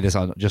just going to say this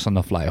on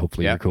the fly.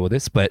 Hopefully you're cool with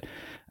this, but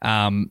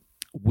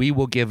we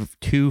will give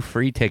 2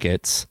 free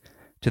tickets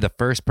to the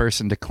first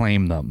person to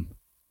claim them.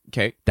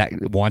 Okay.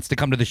 That wants to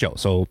come to the show.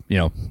 So, you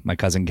know, my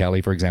cousin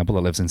Kelly, for example,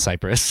 that lives in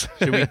Cyprus.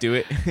 Should we do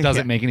it?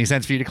 Doesn't make any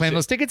sense for you to claim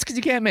those tickets because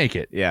you can't make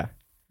it. Yeah.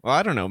 Well,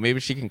 I don't know.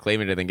 Maybe she can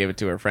claim it and then give it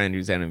to her friend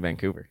who's down in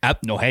Vancouver.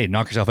 No, hey,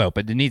 knock yourself out.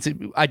 But it needs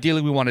to,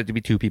 ideally, we want it to be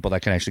 2 people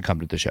that can actually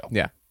come to the show.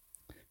 Yeah.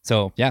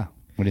 So, yeah.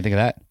 What do you think of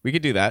that? We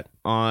could do that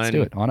on... Let's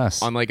do it. On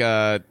us. On like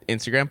a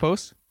Instagram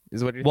post?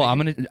 Is what you're Well,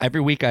 thinking? I'm going to,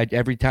 every week,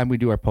 every time we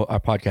do our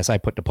podcast, I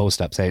put the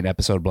post up saying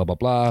episode blah, blah,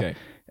 blah. Okay.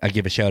 I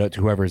give a shout out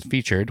to whoever is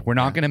featured. We're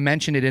not going to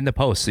mention it in the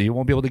post, so you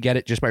won't be able to get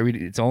it just by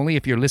reading. It's only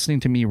if you're listening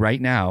to me right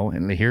now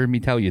and hearing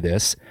me tell you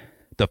this,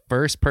 the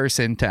first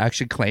person to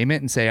actually claim it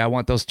and say, I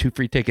want those 2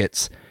 free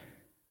tickets,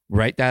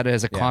 write that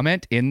as a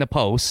comment in the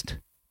post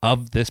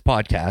of this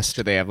podcast.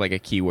 Should they have like a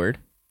keyword?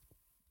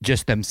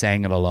 Just them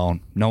saying it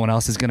alone. No one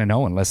else is going to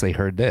know unless they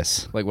heard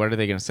this. Like, what are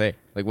they going to say?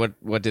 Like,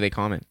 what do they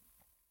comment?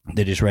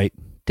 They just write,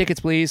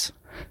 tickets, please.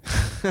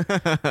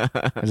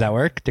 Does that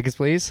work? Tickets,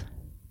 please.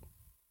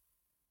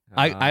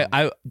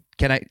 I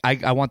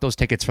want those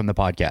tickets from the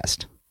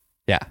podcast.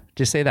 Yeah,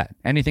 just say that.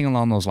 Anything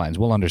along those lines.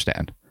 We'll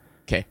understand.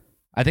 Okay.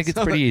 I think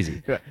it's pretty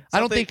easy. I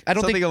don't think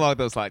something along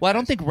those lines. Well, I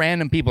don't think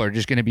random people are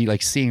just going to be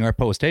like seeing our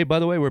post. Hey, by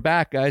the way, we're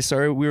back, guys.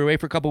 Sorry, we were away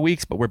for a couple of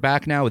weeks, but we're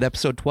back now with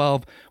episode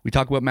 12. We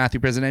talk about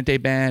Matthew Presidente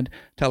Band,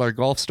 tell our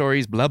golf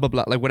stories, blah, blah,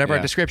 blah. Like whatever our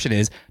description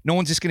is. No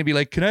one's just going to be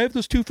like, can I have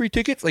those 2 free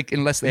tickets? Like,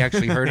 unless they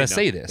actually heard us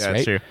say this, right?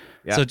 That's true.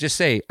 Yeah. So just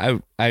say,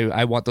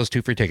 I want those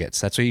 2 free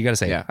tickets. That's what you got to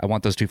say. Yeah. I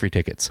want those 2 free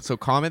tickets. So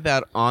comment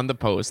that on the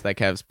post that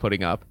Kev's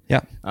putting up.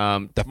 Yeah.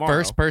 The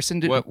first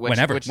person to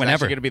whenever which is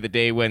actually going to be the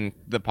day when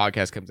the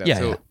podcast comes out. Yeah,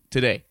 so yeah.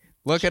 today,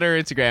 look at our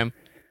Instagram.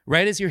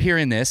 Right as you're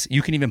hearing this,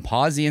 you can even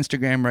pause the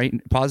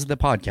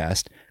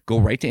podcast, go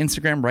right to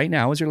Instagram right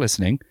now as you're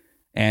listening,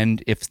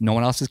 and if no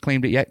one else has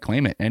claimed it yet,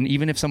 claim it. And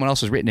even if someone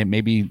else has written it,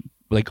 maybe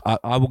like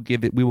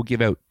we will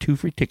give out 2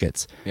 free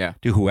tickets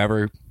to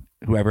whoever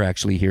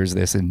actually hears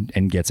this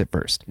and gets it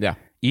first. Yeah.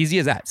 Easy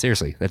as that.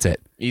 Seriously, that's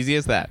it. Easy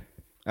as that.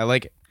 I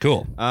like it.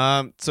 Cool.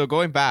 So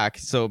going back,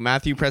 so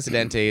Matthew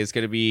Presidente is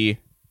going to be,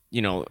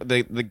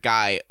 the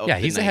guy. Of Yeah,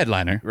 the he's the night,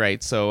 headliner.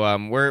 right? So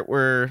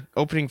we're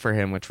opening for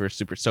him, which we're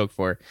super stoked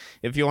for.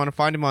 If you want to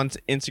find him on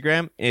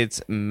Instagram,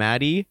 it's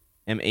Matty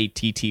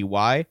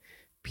MATTYPREZ,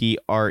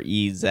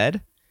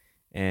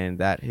 and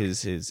that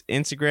is his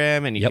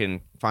Instagram, and you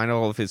can find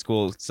all of his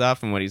cool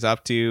stuff and what he's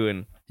up to.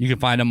 And you can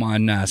find him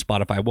on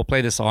Spotify. We'll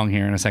play the song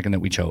here in a second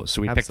that we chose.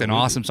 So we picked an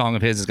awesome song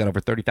of his. It's got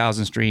over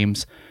 30,000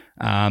 streams.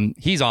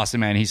 He's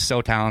awesome, man. He's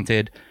so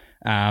talented.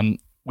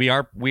 We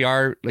are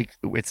like,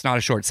 it's not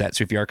a short set.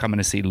 So if you are coming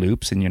to see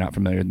Loops and you're not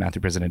familiar with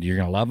Matthew Presidente, you're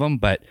going to love him.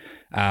 But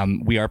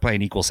we are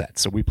playing equal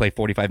sets. So we play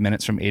 45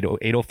 minutes from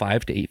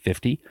 8:05 to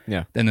 8:50.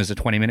 Yeah. Then there's a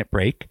 20-minute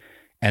break.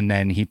 And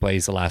then he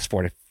plays the last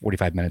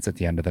 45 minutes at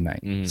the end of the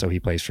night. Mm-hmm. So he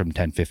plays from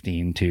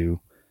 10:15 to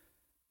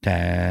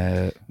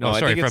 10. I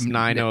think it's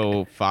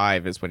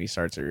 9:05 is when he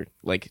starts, or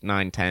like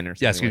 9:10 or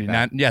something.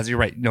 Yes, you're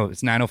right. No,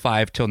 it's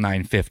 9:05 till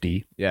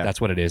 9:50. Yeah, that's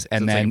what it is.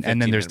 And so then like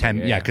and then there's 10.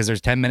 break, Because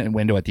there's 10-minute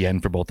window at the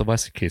end for both of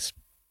us in case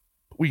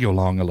we go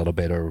long a little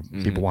bit or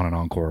people want an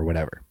encore or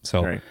whatever.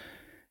 So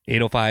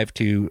 8:05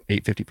 to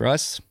 8:50 for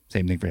us.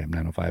 Same thing for him.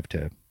 9:05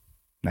 to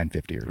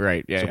 9:50.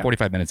 Right. Yeah. So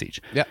 45 minutes each.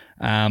 Yeah.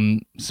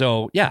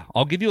 So yeah,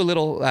 I'll give you a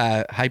little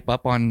hype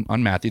up on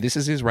Matthew. This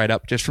is his write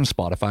up just from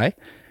Spotify.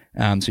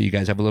 So you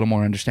guys have a little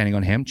more understanding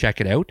on him. Check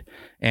it out.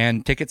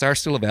 And tickets are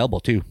still available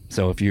too.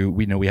 So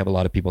we know we have a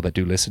lot of people that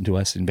do listen to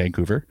us in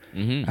Vancouver.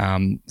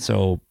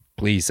 So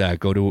please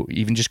go to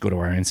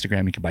our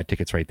Instagram. You can buy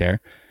tickets right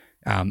there.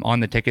 On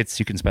the tickets,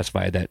 you can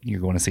specify that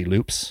you're going to see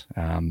Loops.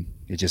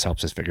 It just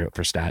helps us figure out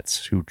for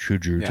stats who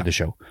drew to the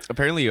show.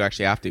 Apparently you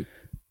actually have to.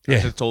 I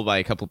was just told by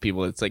a couple of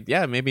people, it's like,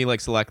 maybe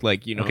like select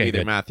either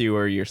good. Matthew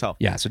or yourself.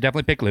 Yeah, so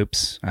definitely pick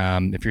Loops.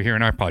 If you're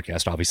hearing our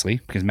podcast, obviously,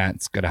 because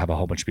Matt's going to have a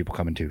whole bunch of people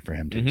coming too for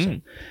him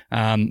too.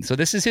 So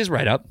this is his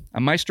write-up. A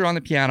maestro on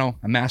the piano,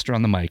 a master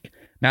on the mic.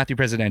 Matthew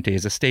Presidente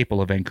is a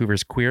staple of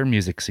Vancouver's queer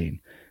music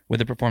scene.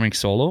 Whether performing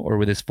solo or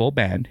with his full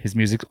band, his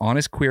music's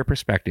honest queer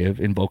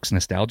perspective invokes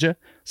nostalgia,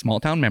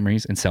 small-town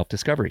memories, and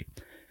self-discovery.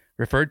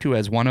 Referred to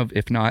as one of,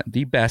 if not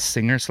the best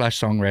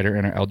singer/songwriter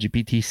in our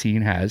LGBT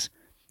scene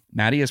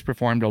Matty has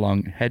performed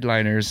along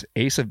headliners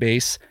Ace of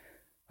Base.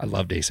 I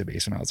loved Ace of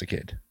Base when I was a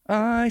kid.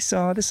 I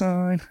saw the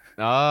sign.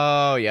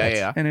 Oh,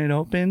 yeah. And it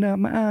opened up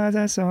my eyes.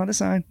 I saw the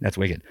sign. That's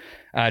wicked.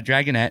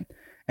 Dragonette,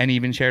 and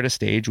even shared a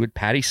stage with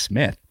Patti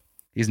Smith.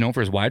 He's known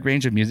for his wide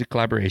range of music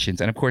collaborations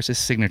and, of course, his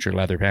signature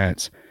leather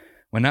pants.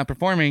 When not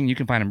performing, you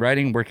can find him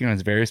writing, working on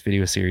his various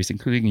video series,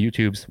 including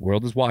YouTube's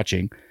World is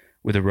Watching,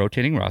 with a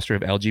rotating roster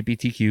of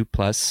LGBTQ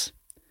plus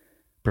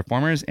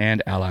performers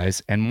and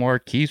allies, and more.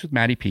 Keys with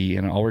Matty P,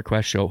 an all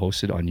request show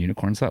hosted on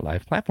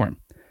Unicorns.live platform.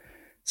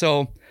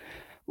 So, a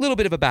little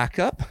bit of a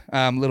backup,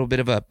 a little bit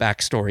of a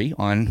backstory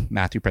on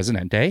Matthew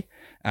Presidente.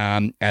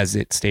 As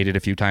it stated a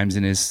few times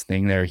in his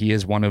thing there, he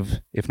is one of,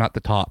 if not the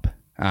top,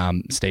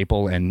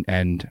 staple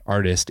and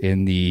artist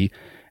in the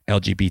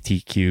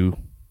LGBTQ2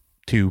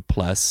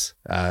 plus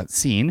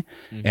scene,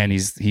 and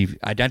he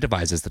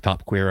identifies as the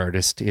top queer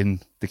artist in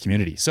the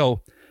community.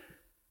 So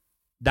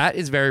that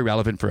is very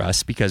relevant for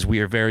us because we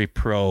are very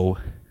pro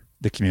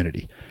the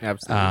community.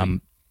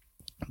 Absolutely.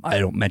 I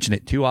don't mention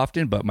it too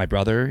often, but my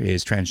brother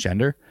is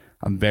transgender.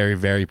 I'm very,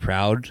 very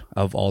proud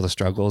of all the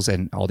struggles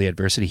and all the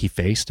adversity he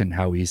faced and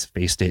how he's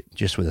faced it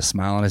just with a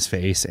smile on his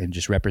face and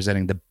just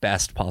representing the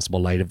best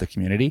possible light of the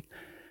community.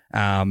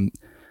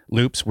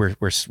 Loops,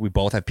 we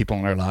both have people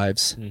in our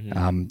lives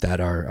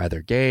that are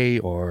either gay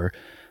or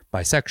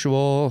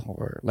bisexual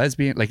or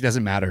lesbian. Like, it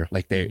doesn't matter.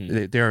 Like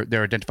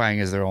they're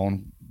identifying as their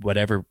own,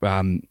 whatever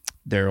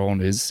their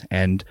own is,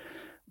 and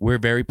we're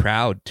very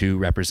proud to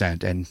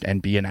represent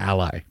and be an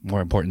ally.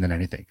 More important than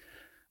anything,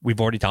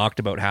 we've already talked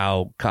about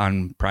how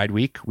on Pride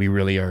Week we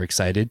really are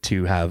excited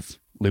to have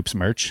Loops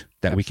merch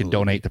that we can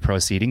donate the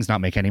proceedings,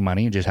 not make any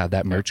money, and just have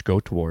that merch go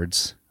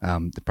towards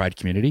the Pride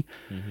community.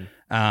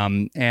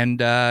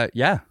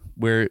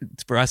 We're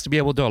for us to be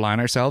able to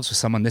align ourselves with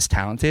someone this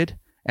talented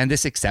and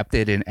this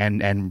accepted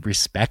and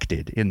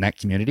respected in that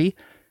community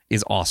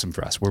is awesome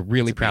for us. We're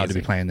really proud to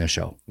be playing this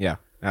show. Yeah,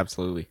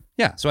 absolutely.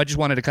 Yeah. So I just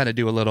wanted to kind of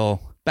do a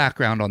little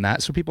background on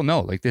that so people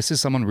know, like, this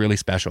is someone really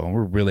special and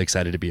we're really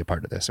excited to be a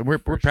part of this. And we're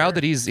proud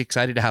that he's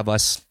excited to have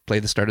us play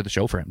the start of the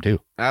show for him too.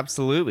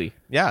 Absolutely.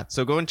 Yeah.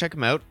 So go and check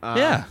him out.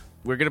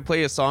 We're going to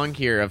play a song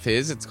here of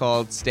his. It's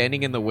called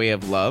Standing in the Way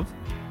of Love.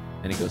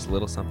 And it goes a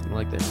little something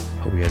like this.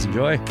 Hope you guys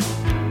enjoy.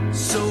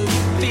 So you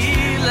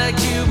feel like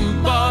you've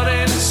been bought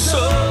and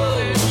sold,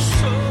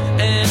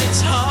 and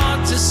it's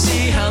hard to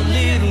see how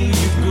little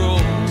you've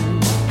grown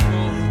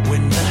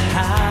when the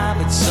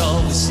habits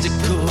always stick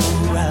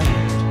around.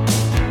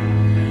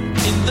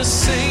 In the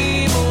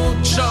same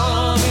old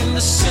job, in the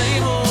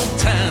same old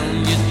town,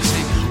 you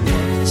take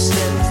one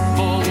step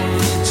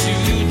forward,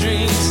 two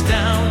drinks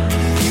down.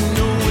 You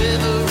know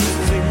every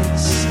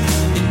face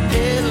in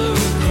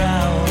every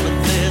crowd, but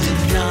there's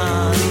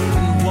not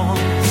even one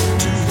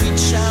to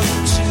reach out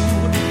to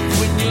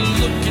when you're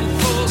looking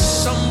for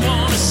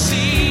someone to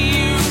see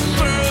you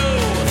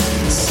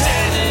through.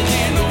 Standing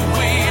in the way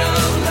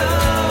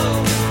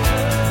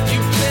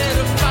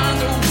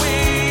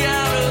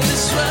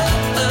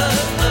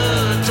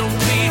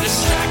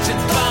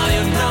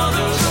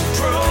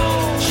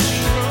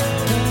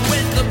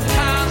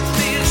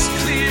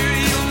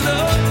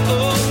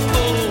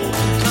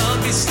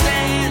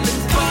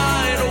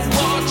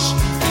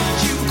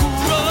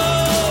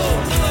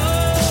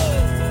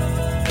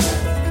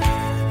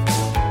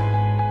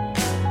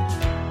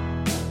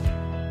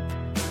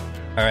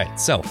All right,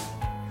 so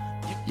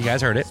you guys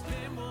heard it.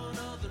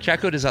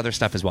 Check out his other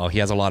stuff as well. He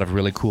has a lot of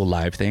really cool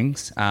live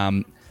things.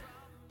 I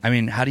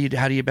mean, how do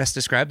you best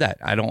describe that?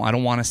 I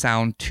don't want to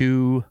sound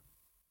too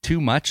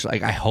much.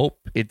 Like, I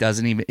hope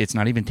it's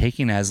not even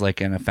taken as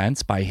like an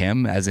offense by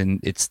him, as in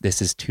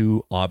this is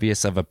too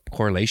obvious of a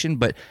correlation,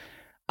 but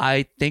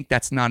I think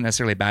that's not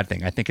necessarily a bad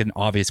thing. I think an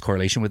obvious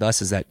correlation with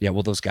us is that,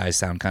 those guys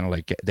sound kind of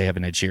like they have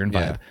an Ed Sheeran vibe.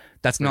 Yeah,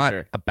 that's not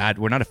a bad,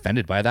 we're not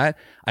offended by that.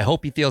 I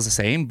hope he feels the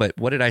same, but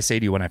what did I say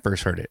to you when I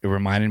first heard it? It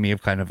reminded me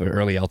of kind of an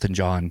early Elton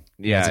John.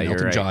 Yeah, an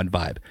Elton John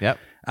vibe. Yep.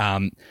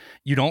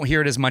 You don't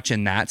hear it as much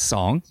in that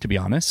song, to be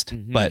honest,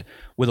 but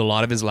with a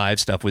lot of his live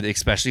stuff, with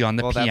especially on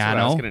the That's what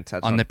I was gonna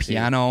touch on the too.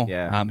 piano,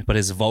 Yeah. but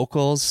his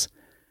vocals,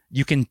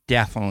 you can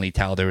definitely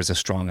tell there was a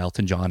strong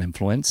Elton John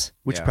influence,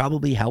 which Yeah.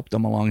 probably helped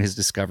him along his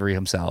discovery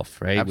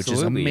himself, right? Which is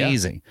Absolutely, yeah.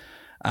 amazing.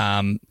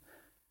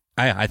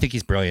 I think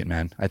he's brilliant,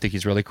 man. I think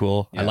he's really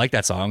cool. I Yeah. like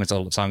that song. It's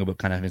a song about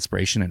kind of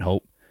inspiration and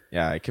hope.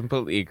 Yeah, I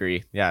completely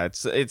agree. Yeah,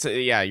 it's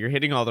you're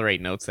hitting all the right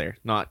notes there.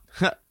 Not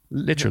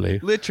Literally.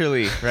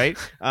 literally, right?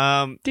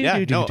 And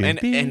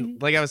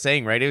like I was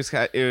saying, right? It was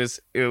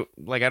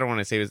like, I don't want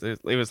to say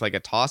it was like a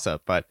toss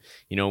up, but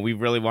we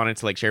really wanted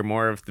to like share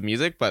more of the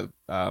music, but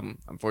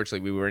unfortunately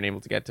we weren't able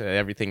to get to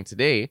everything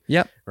today.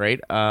 Yep. Right.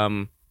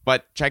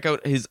 But check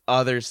out his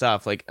other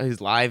stuff, like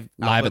his live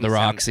at albums the sound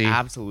Roxy.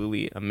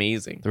 absolutely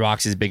amazing. The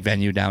Roxy's a big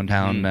venue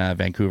downtown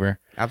Vancouver.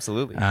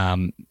 Absolutely,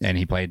 And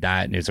he played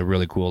that, and it's a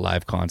really cool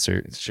live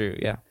concert. it's true.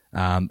 Yeah.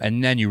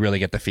 And then you really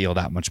get to feel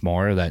that much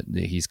more that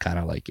he's kind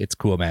of like, it's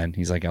cool, man.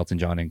 He's like Elton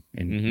John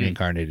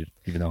reincarnated,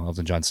 even though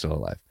Elton John's still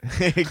alive.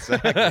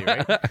 Exactly.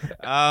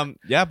 Right.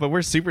 Yeah, but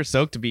we're super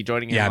stoked to be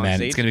joining him. Yeah, on man,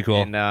 stage. it's gonna be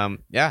cool. And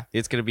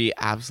it's gonna be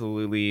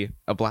absolutely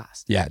a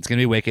blast. Yeah, it's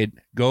gonna be wicked.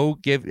 Go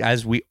give,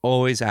 as we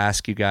always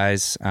ask you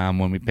guys,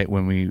 when we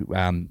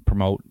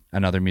promote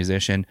another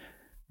musician,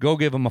 go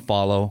give him a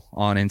follow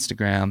on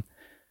Instagram.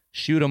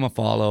 Shoot him a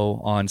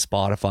follow on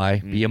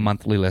Spotify. Be a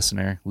monthly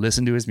listener.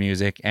 Listen to his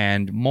music.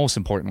 And most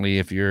importantly,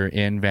 if you're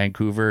in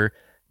Vancouver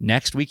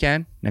next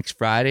weekend, next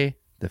Friday,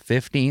 the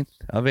 15th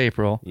of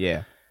April,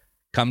 Yeah.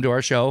 come to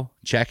our show.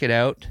 Check it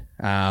out.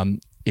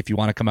 If you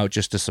want to come out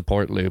just to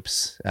support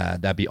Loops,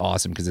 that'd be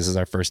awesome, because this is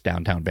our first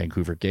downtown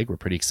Vancouver gig. We're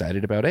pretty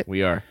excited about it.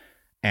 We are.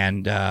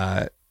 And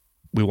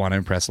we want to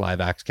impress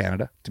Live Acts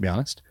Canada, to be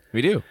honest.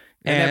 We do.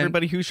 And And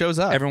everybody who shows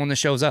up. Everyone that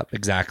shows up,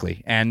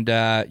 exactly. And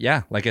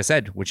like I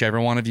said, whichever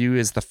one of you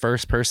is the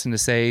first person to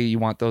say you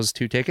want those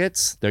 2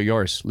 tickets, they're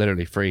yours,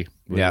 literally free.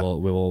 We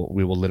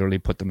will literally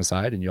put them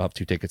aside, and you'll have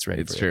 2 tickets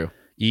ready. It's for you. true.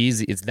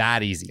 Easy. It's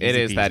that easy. It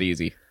is that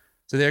easy.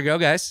 So there you go,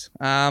 guys.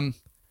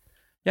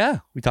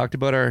 We talked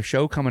about our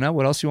show coming up.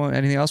 What else you want?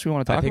 Anything else we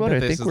want to talk about? That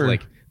this is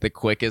like the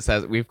quickest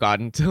as we've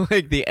gotten to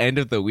like the end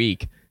of the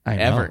week. I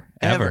know,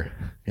 ever.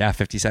 Yeah,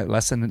 50 cents,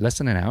 less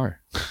than an hour.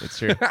 It's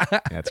true.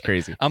 That's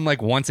crazy. I'm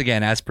like, once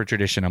again, as per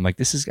tradition, I'm like,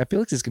 I feel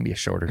like this is gonna be a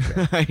shorter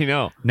show. I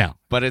know. No,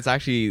 But it's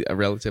actually a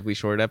relatively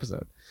short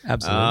episode.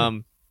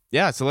 absolutely.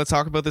 So let's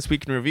talk about this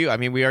week in review. I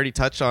mean, we already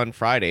touched on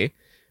Friday.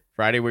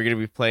 Friday, we're going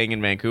to be playing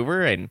in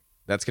Vancouver, and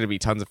that's going to be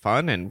tons of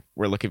fun, and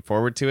we're looking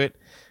forward to it.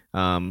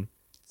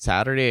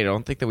 Saturday, I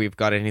don't think that we've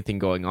got anything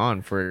going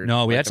on for.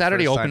 No, we like, had the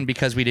Saturday first open time.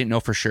 because we didn't know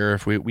for sure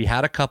if we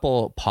had a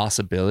couple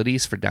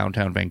possibilities for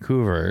downtown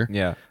Vancouver.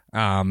 Yeah.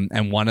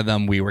 And one of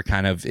them we were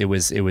kind of, it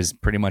was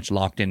pretty much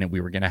locked in that we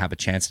were going to have a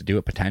chance to do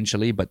it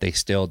potentially, but they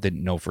still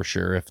didn't know for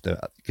sure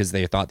because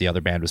they thought the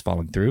other band was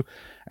falling through.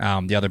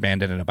 The other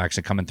band ended up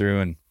actually coming through,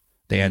 and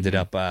they ended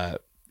up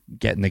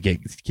getting the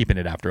gig, keeping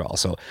it after all.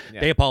 So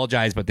they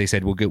apologized, but they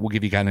said we'll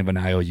give you kind of an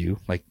IOU.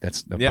 Like,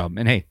 that's no problem.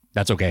 And hey,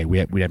 that's okay.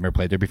 We never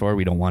played there before.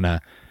 We don't want to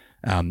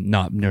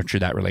not nurture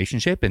that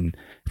relationship. And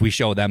if we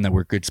show them that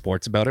we're good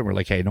sports about it, we're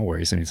like, hey, no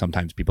worries. I mean,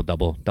 sometimes people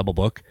double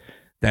book,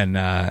 then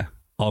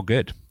all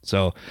good.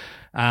 So,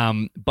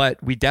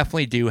 but we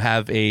definitely do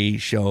have a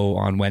show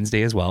on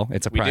Wednesday as well.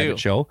 It's a private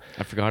show.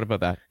 I forgot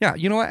about that. Yeah,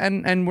 you know what?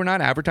 And we're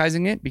not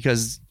advertising it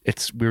because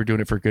we were doing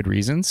it for good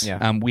reasons.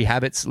 Yeah. We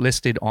have it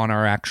listed on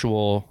our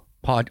actual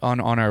on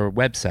our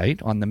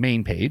website on the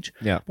main page.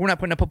 Yeah. We're not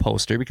putting up a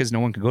poster because no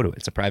one can go to it.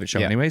 It's a private show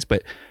Yeah. anyways,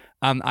 but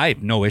I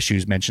have no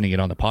issues mentioning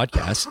it on the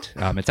podcast.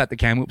 It's at the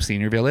Kamloops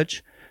Senior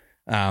Village.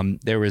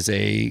 There was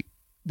a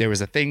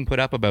thing put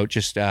up about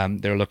just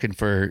they're looking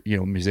for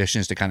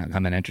musicians to kind of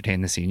come and entertain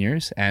the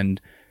seniors,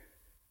 and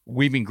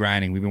we've been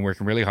grinding. We've been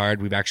working really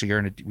hard. We've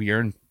actually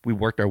we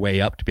worked our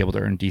way up to be able to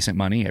earn decent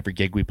money every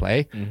gig we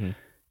play. Mm-hmm.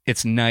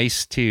 It's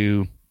nice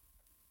to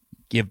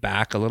give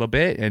back a little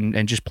bit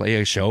and just play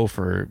a show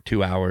for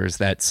 2 hours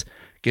that's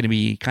going to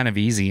be kind of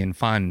easy and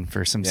fun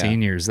for some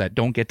seniors that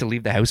don't get to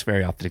leave the house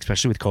very often,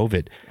 especially with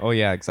COVID. Oh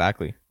yeah,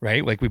 exactly.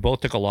 Right? Like, we both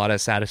took a lot of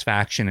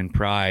satisfaction and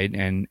pride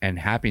and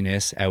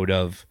happiness out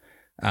of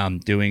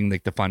doing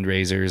like the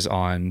fundraisers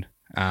on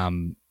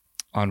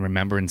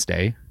Remembrance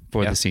Day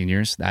for the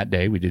seniors. That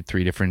day we did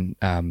three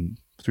different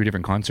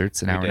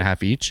concerts, an hour and a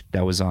half each.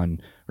 That was on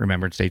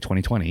Remembrance Day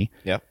 2020.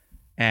 Yep.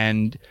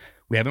 And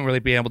we haven't really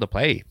been able to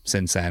play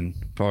since then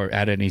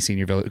at any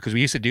senior village, because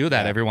we used to do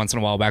that every once in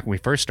a while back when we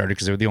first started,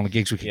 because they were the only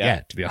gigs we could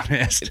get, to be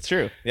honest. It's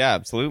true. Yeah,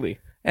 absolutely.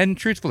 And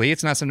truthfully,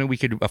 it's not something we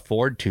could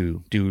afford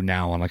to do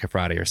now on like a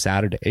Friday or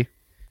Saturday.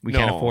 We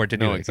can't No, afford to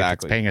do no, it.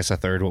 exactly. If it's paying us a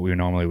third what we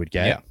normally would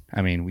get. Yeah.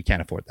 I mean, we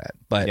can't afford that.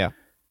 But Yeah.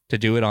 to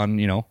do it on,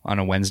 on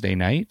a Wednesday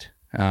night,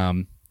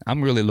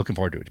 I'm really looking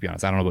forward to it, to be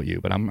honest. I don't know about you,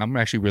 but I'm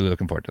actually really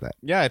looking forward to that.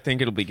 Yeah, I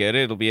think it'll be good.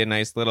 It'll be a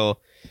nice little,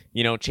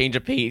 change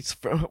of pace.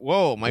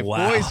 Whoa, my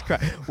Wow. voice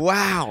cracked.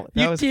 Wow,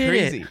 that You was did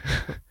crazy.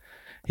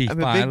 He I'm a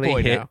big finally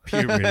boy hit now.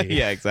 puberty.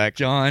 Yeah,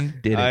 exactly. John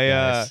did it,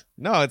 guys.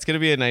 No, it's gonna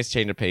be a nice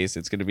change of pace.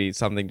 It's gonna be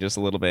something just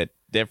a little bit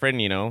different,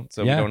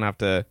 so Yeah. we don't have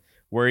to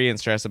worry and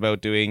stress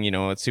about doing,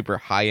 a super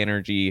high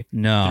energy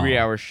No.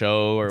 3-hour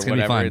show or It's gonna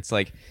be whatever. fun. It's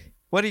like,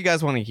 what do you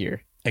guys want to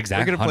hear?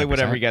 Exactly. We're gonna play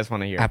whatever 100%. you guys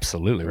want to hear.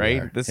 Absolutely. we Right?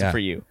 are. This Yeah. is for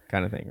you,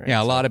 kind of thing, right? Yeah,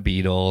 a So- lot of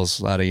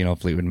Beatles, a lot of,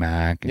 Fleetwood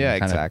Mac. And Yeah,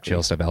 kind exactly. of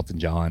chill stuff, Elton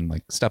John,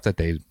 like stuff that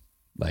they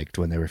liked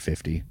when they were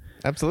 50,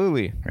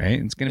 Absolutely.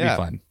 right? It's going to Yeah.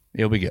 be fun.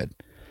 It'll be good.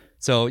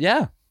 So,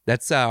 yeah,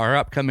 that's our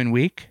upcoming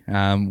week.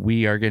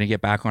 We are going to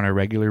get back on our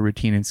regular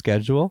routine and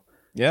schedule.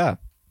 Yeah.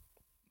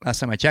 Last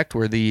time I checked,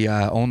 we're the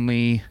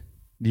only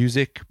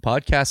music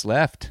podcast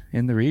left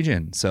in the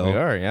region. So, We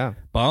are, yeah.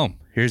 boom.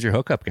 Here's your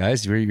hookup,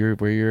 guys.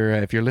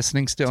 If you're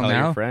listening still Tell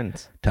now, your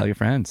friends. tell your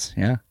friends.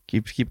 Yeah,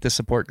 keep the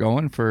support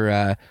going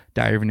for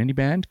Diary of an Indie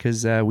Band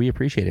because we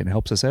appreciate it. It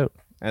helps us out.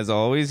 As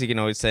always, you can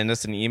always send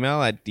us an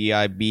email at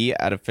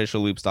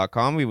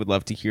dib@officialloops.com. We would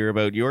love to hear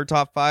about your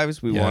top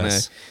fives. We want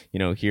Yes.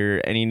 to,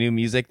 hear any new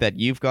music that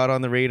you've got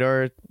on the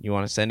radar. You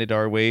want to send it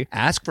our way.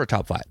 Ask for a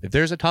top five. If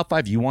there's a top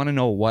five, you want to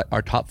know what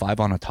our top five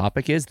on a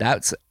topic is.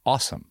 That's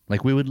awesome.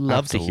 Like we would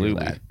love to hear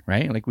Absolutely. that,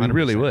 right? Like we 100%.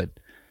 really would.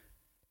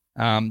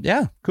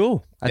 Yeah,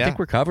 cool. I Yeah. think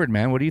we're covered,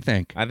 man. What do you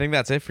think? I think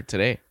that's it for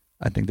today.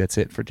 I think that's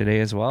it for today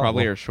as well.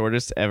 Probably Well, our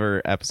shortest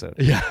ever episode.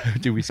 yeah.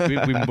 Dude,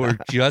 we're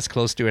just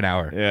close to an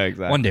hour. Yeah,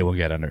 exactly. One day we'll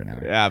get under an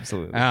hour. Yeah,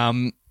 absolutely.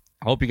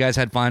 I hope you guys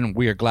had fun.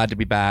 We are glad to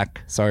be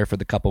back. Sorry for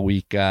the couple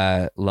week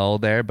lull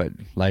there, but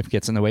life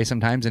gets in the way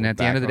sometimes. And We're at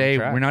the end of the back on day,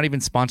 track. we're not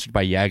even sponsored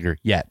by Jaeger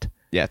yet.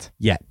 Yet.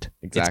 It's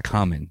Exactly.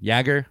 coming.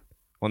 Jaeger,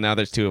 Well, now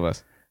there's two of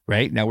us.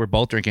 right? Now we're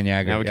both drinking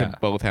Jaeger. Now we Yeah. can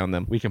both hound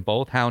them. We can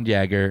both hound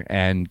Jaeger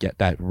and get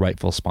that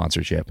rightful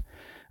sponsorship.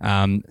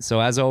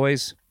 So as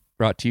always,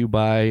 brought to you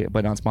by,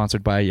 but not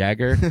sponsored by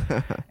Jaeger,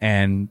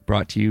 and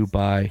brought to you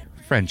by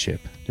Friendship.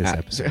 This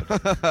episode.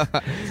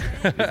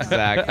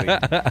 Exactly.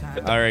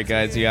 All right,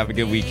 guys. You have a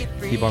good week.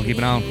 Keep on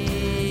keeping on.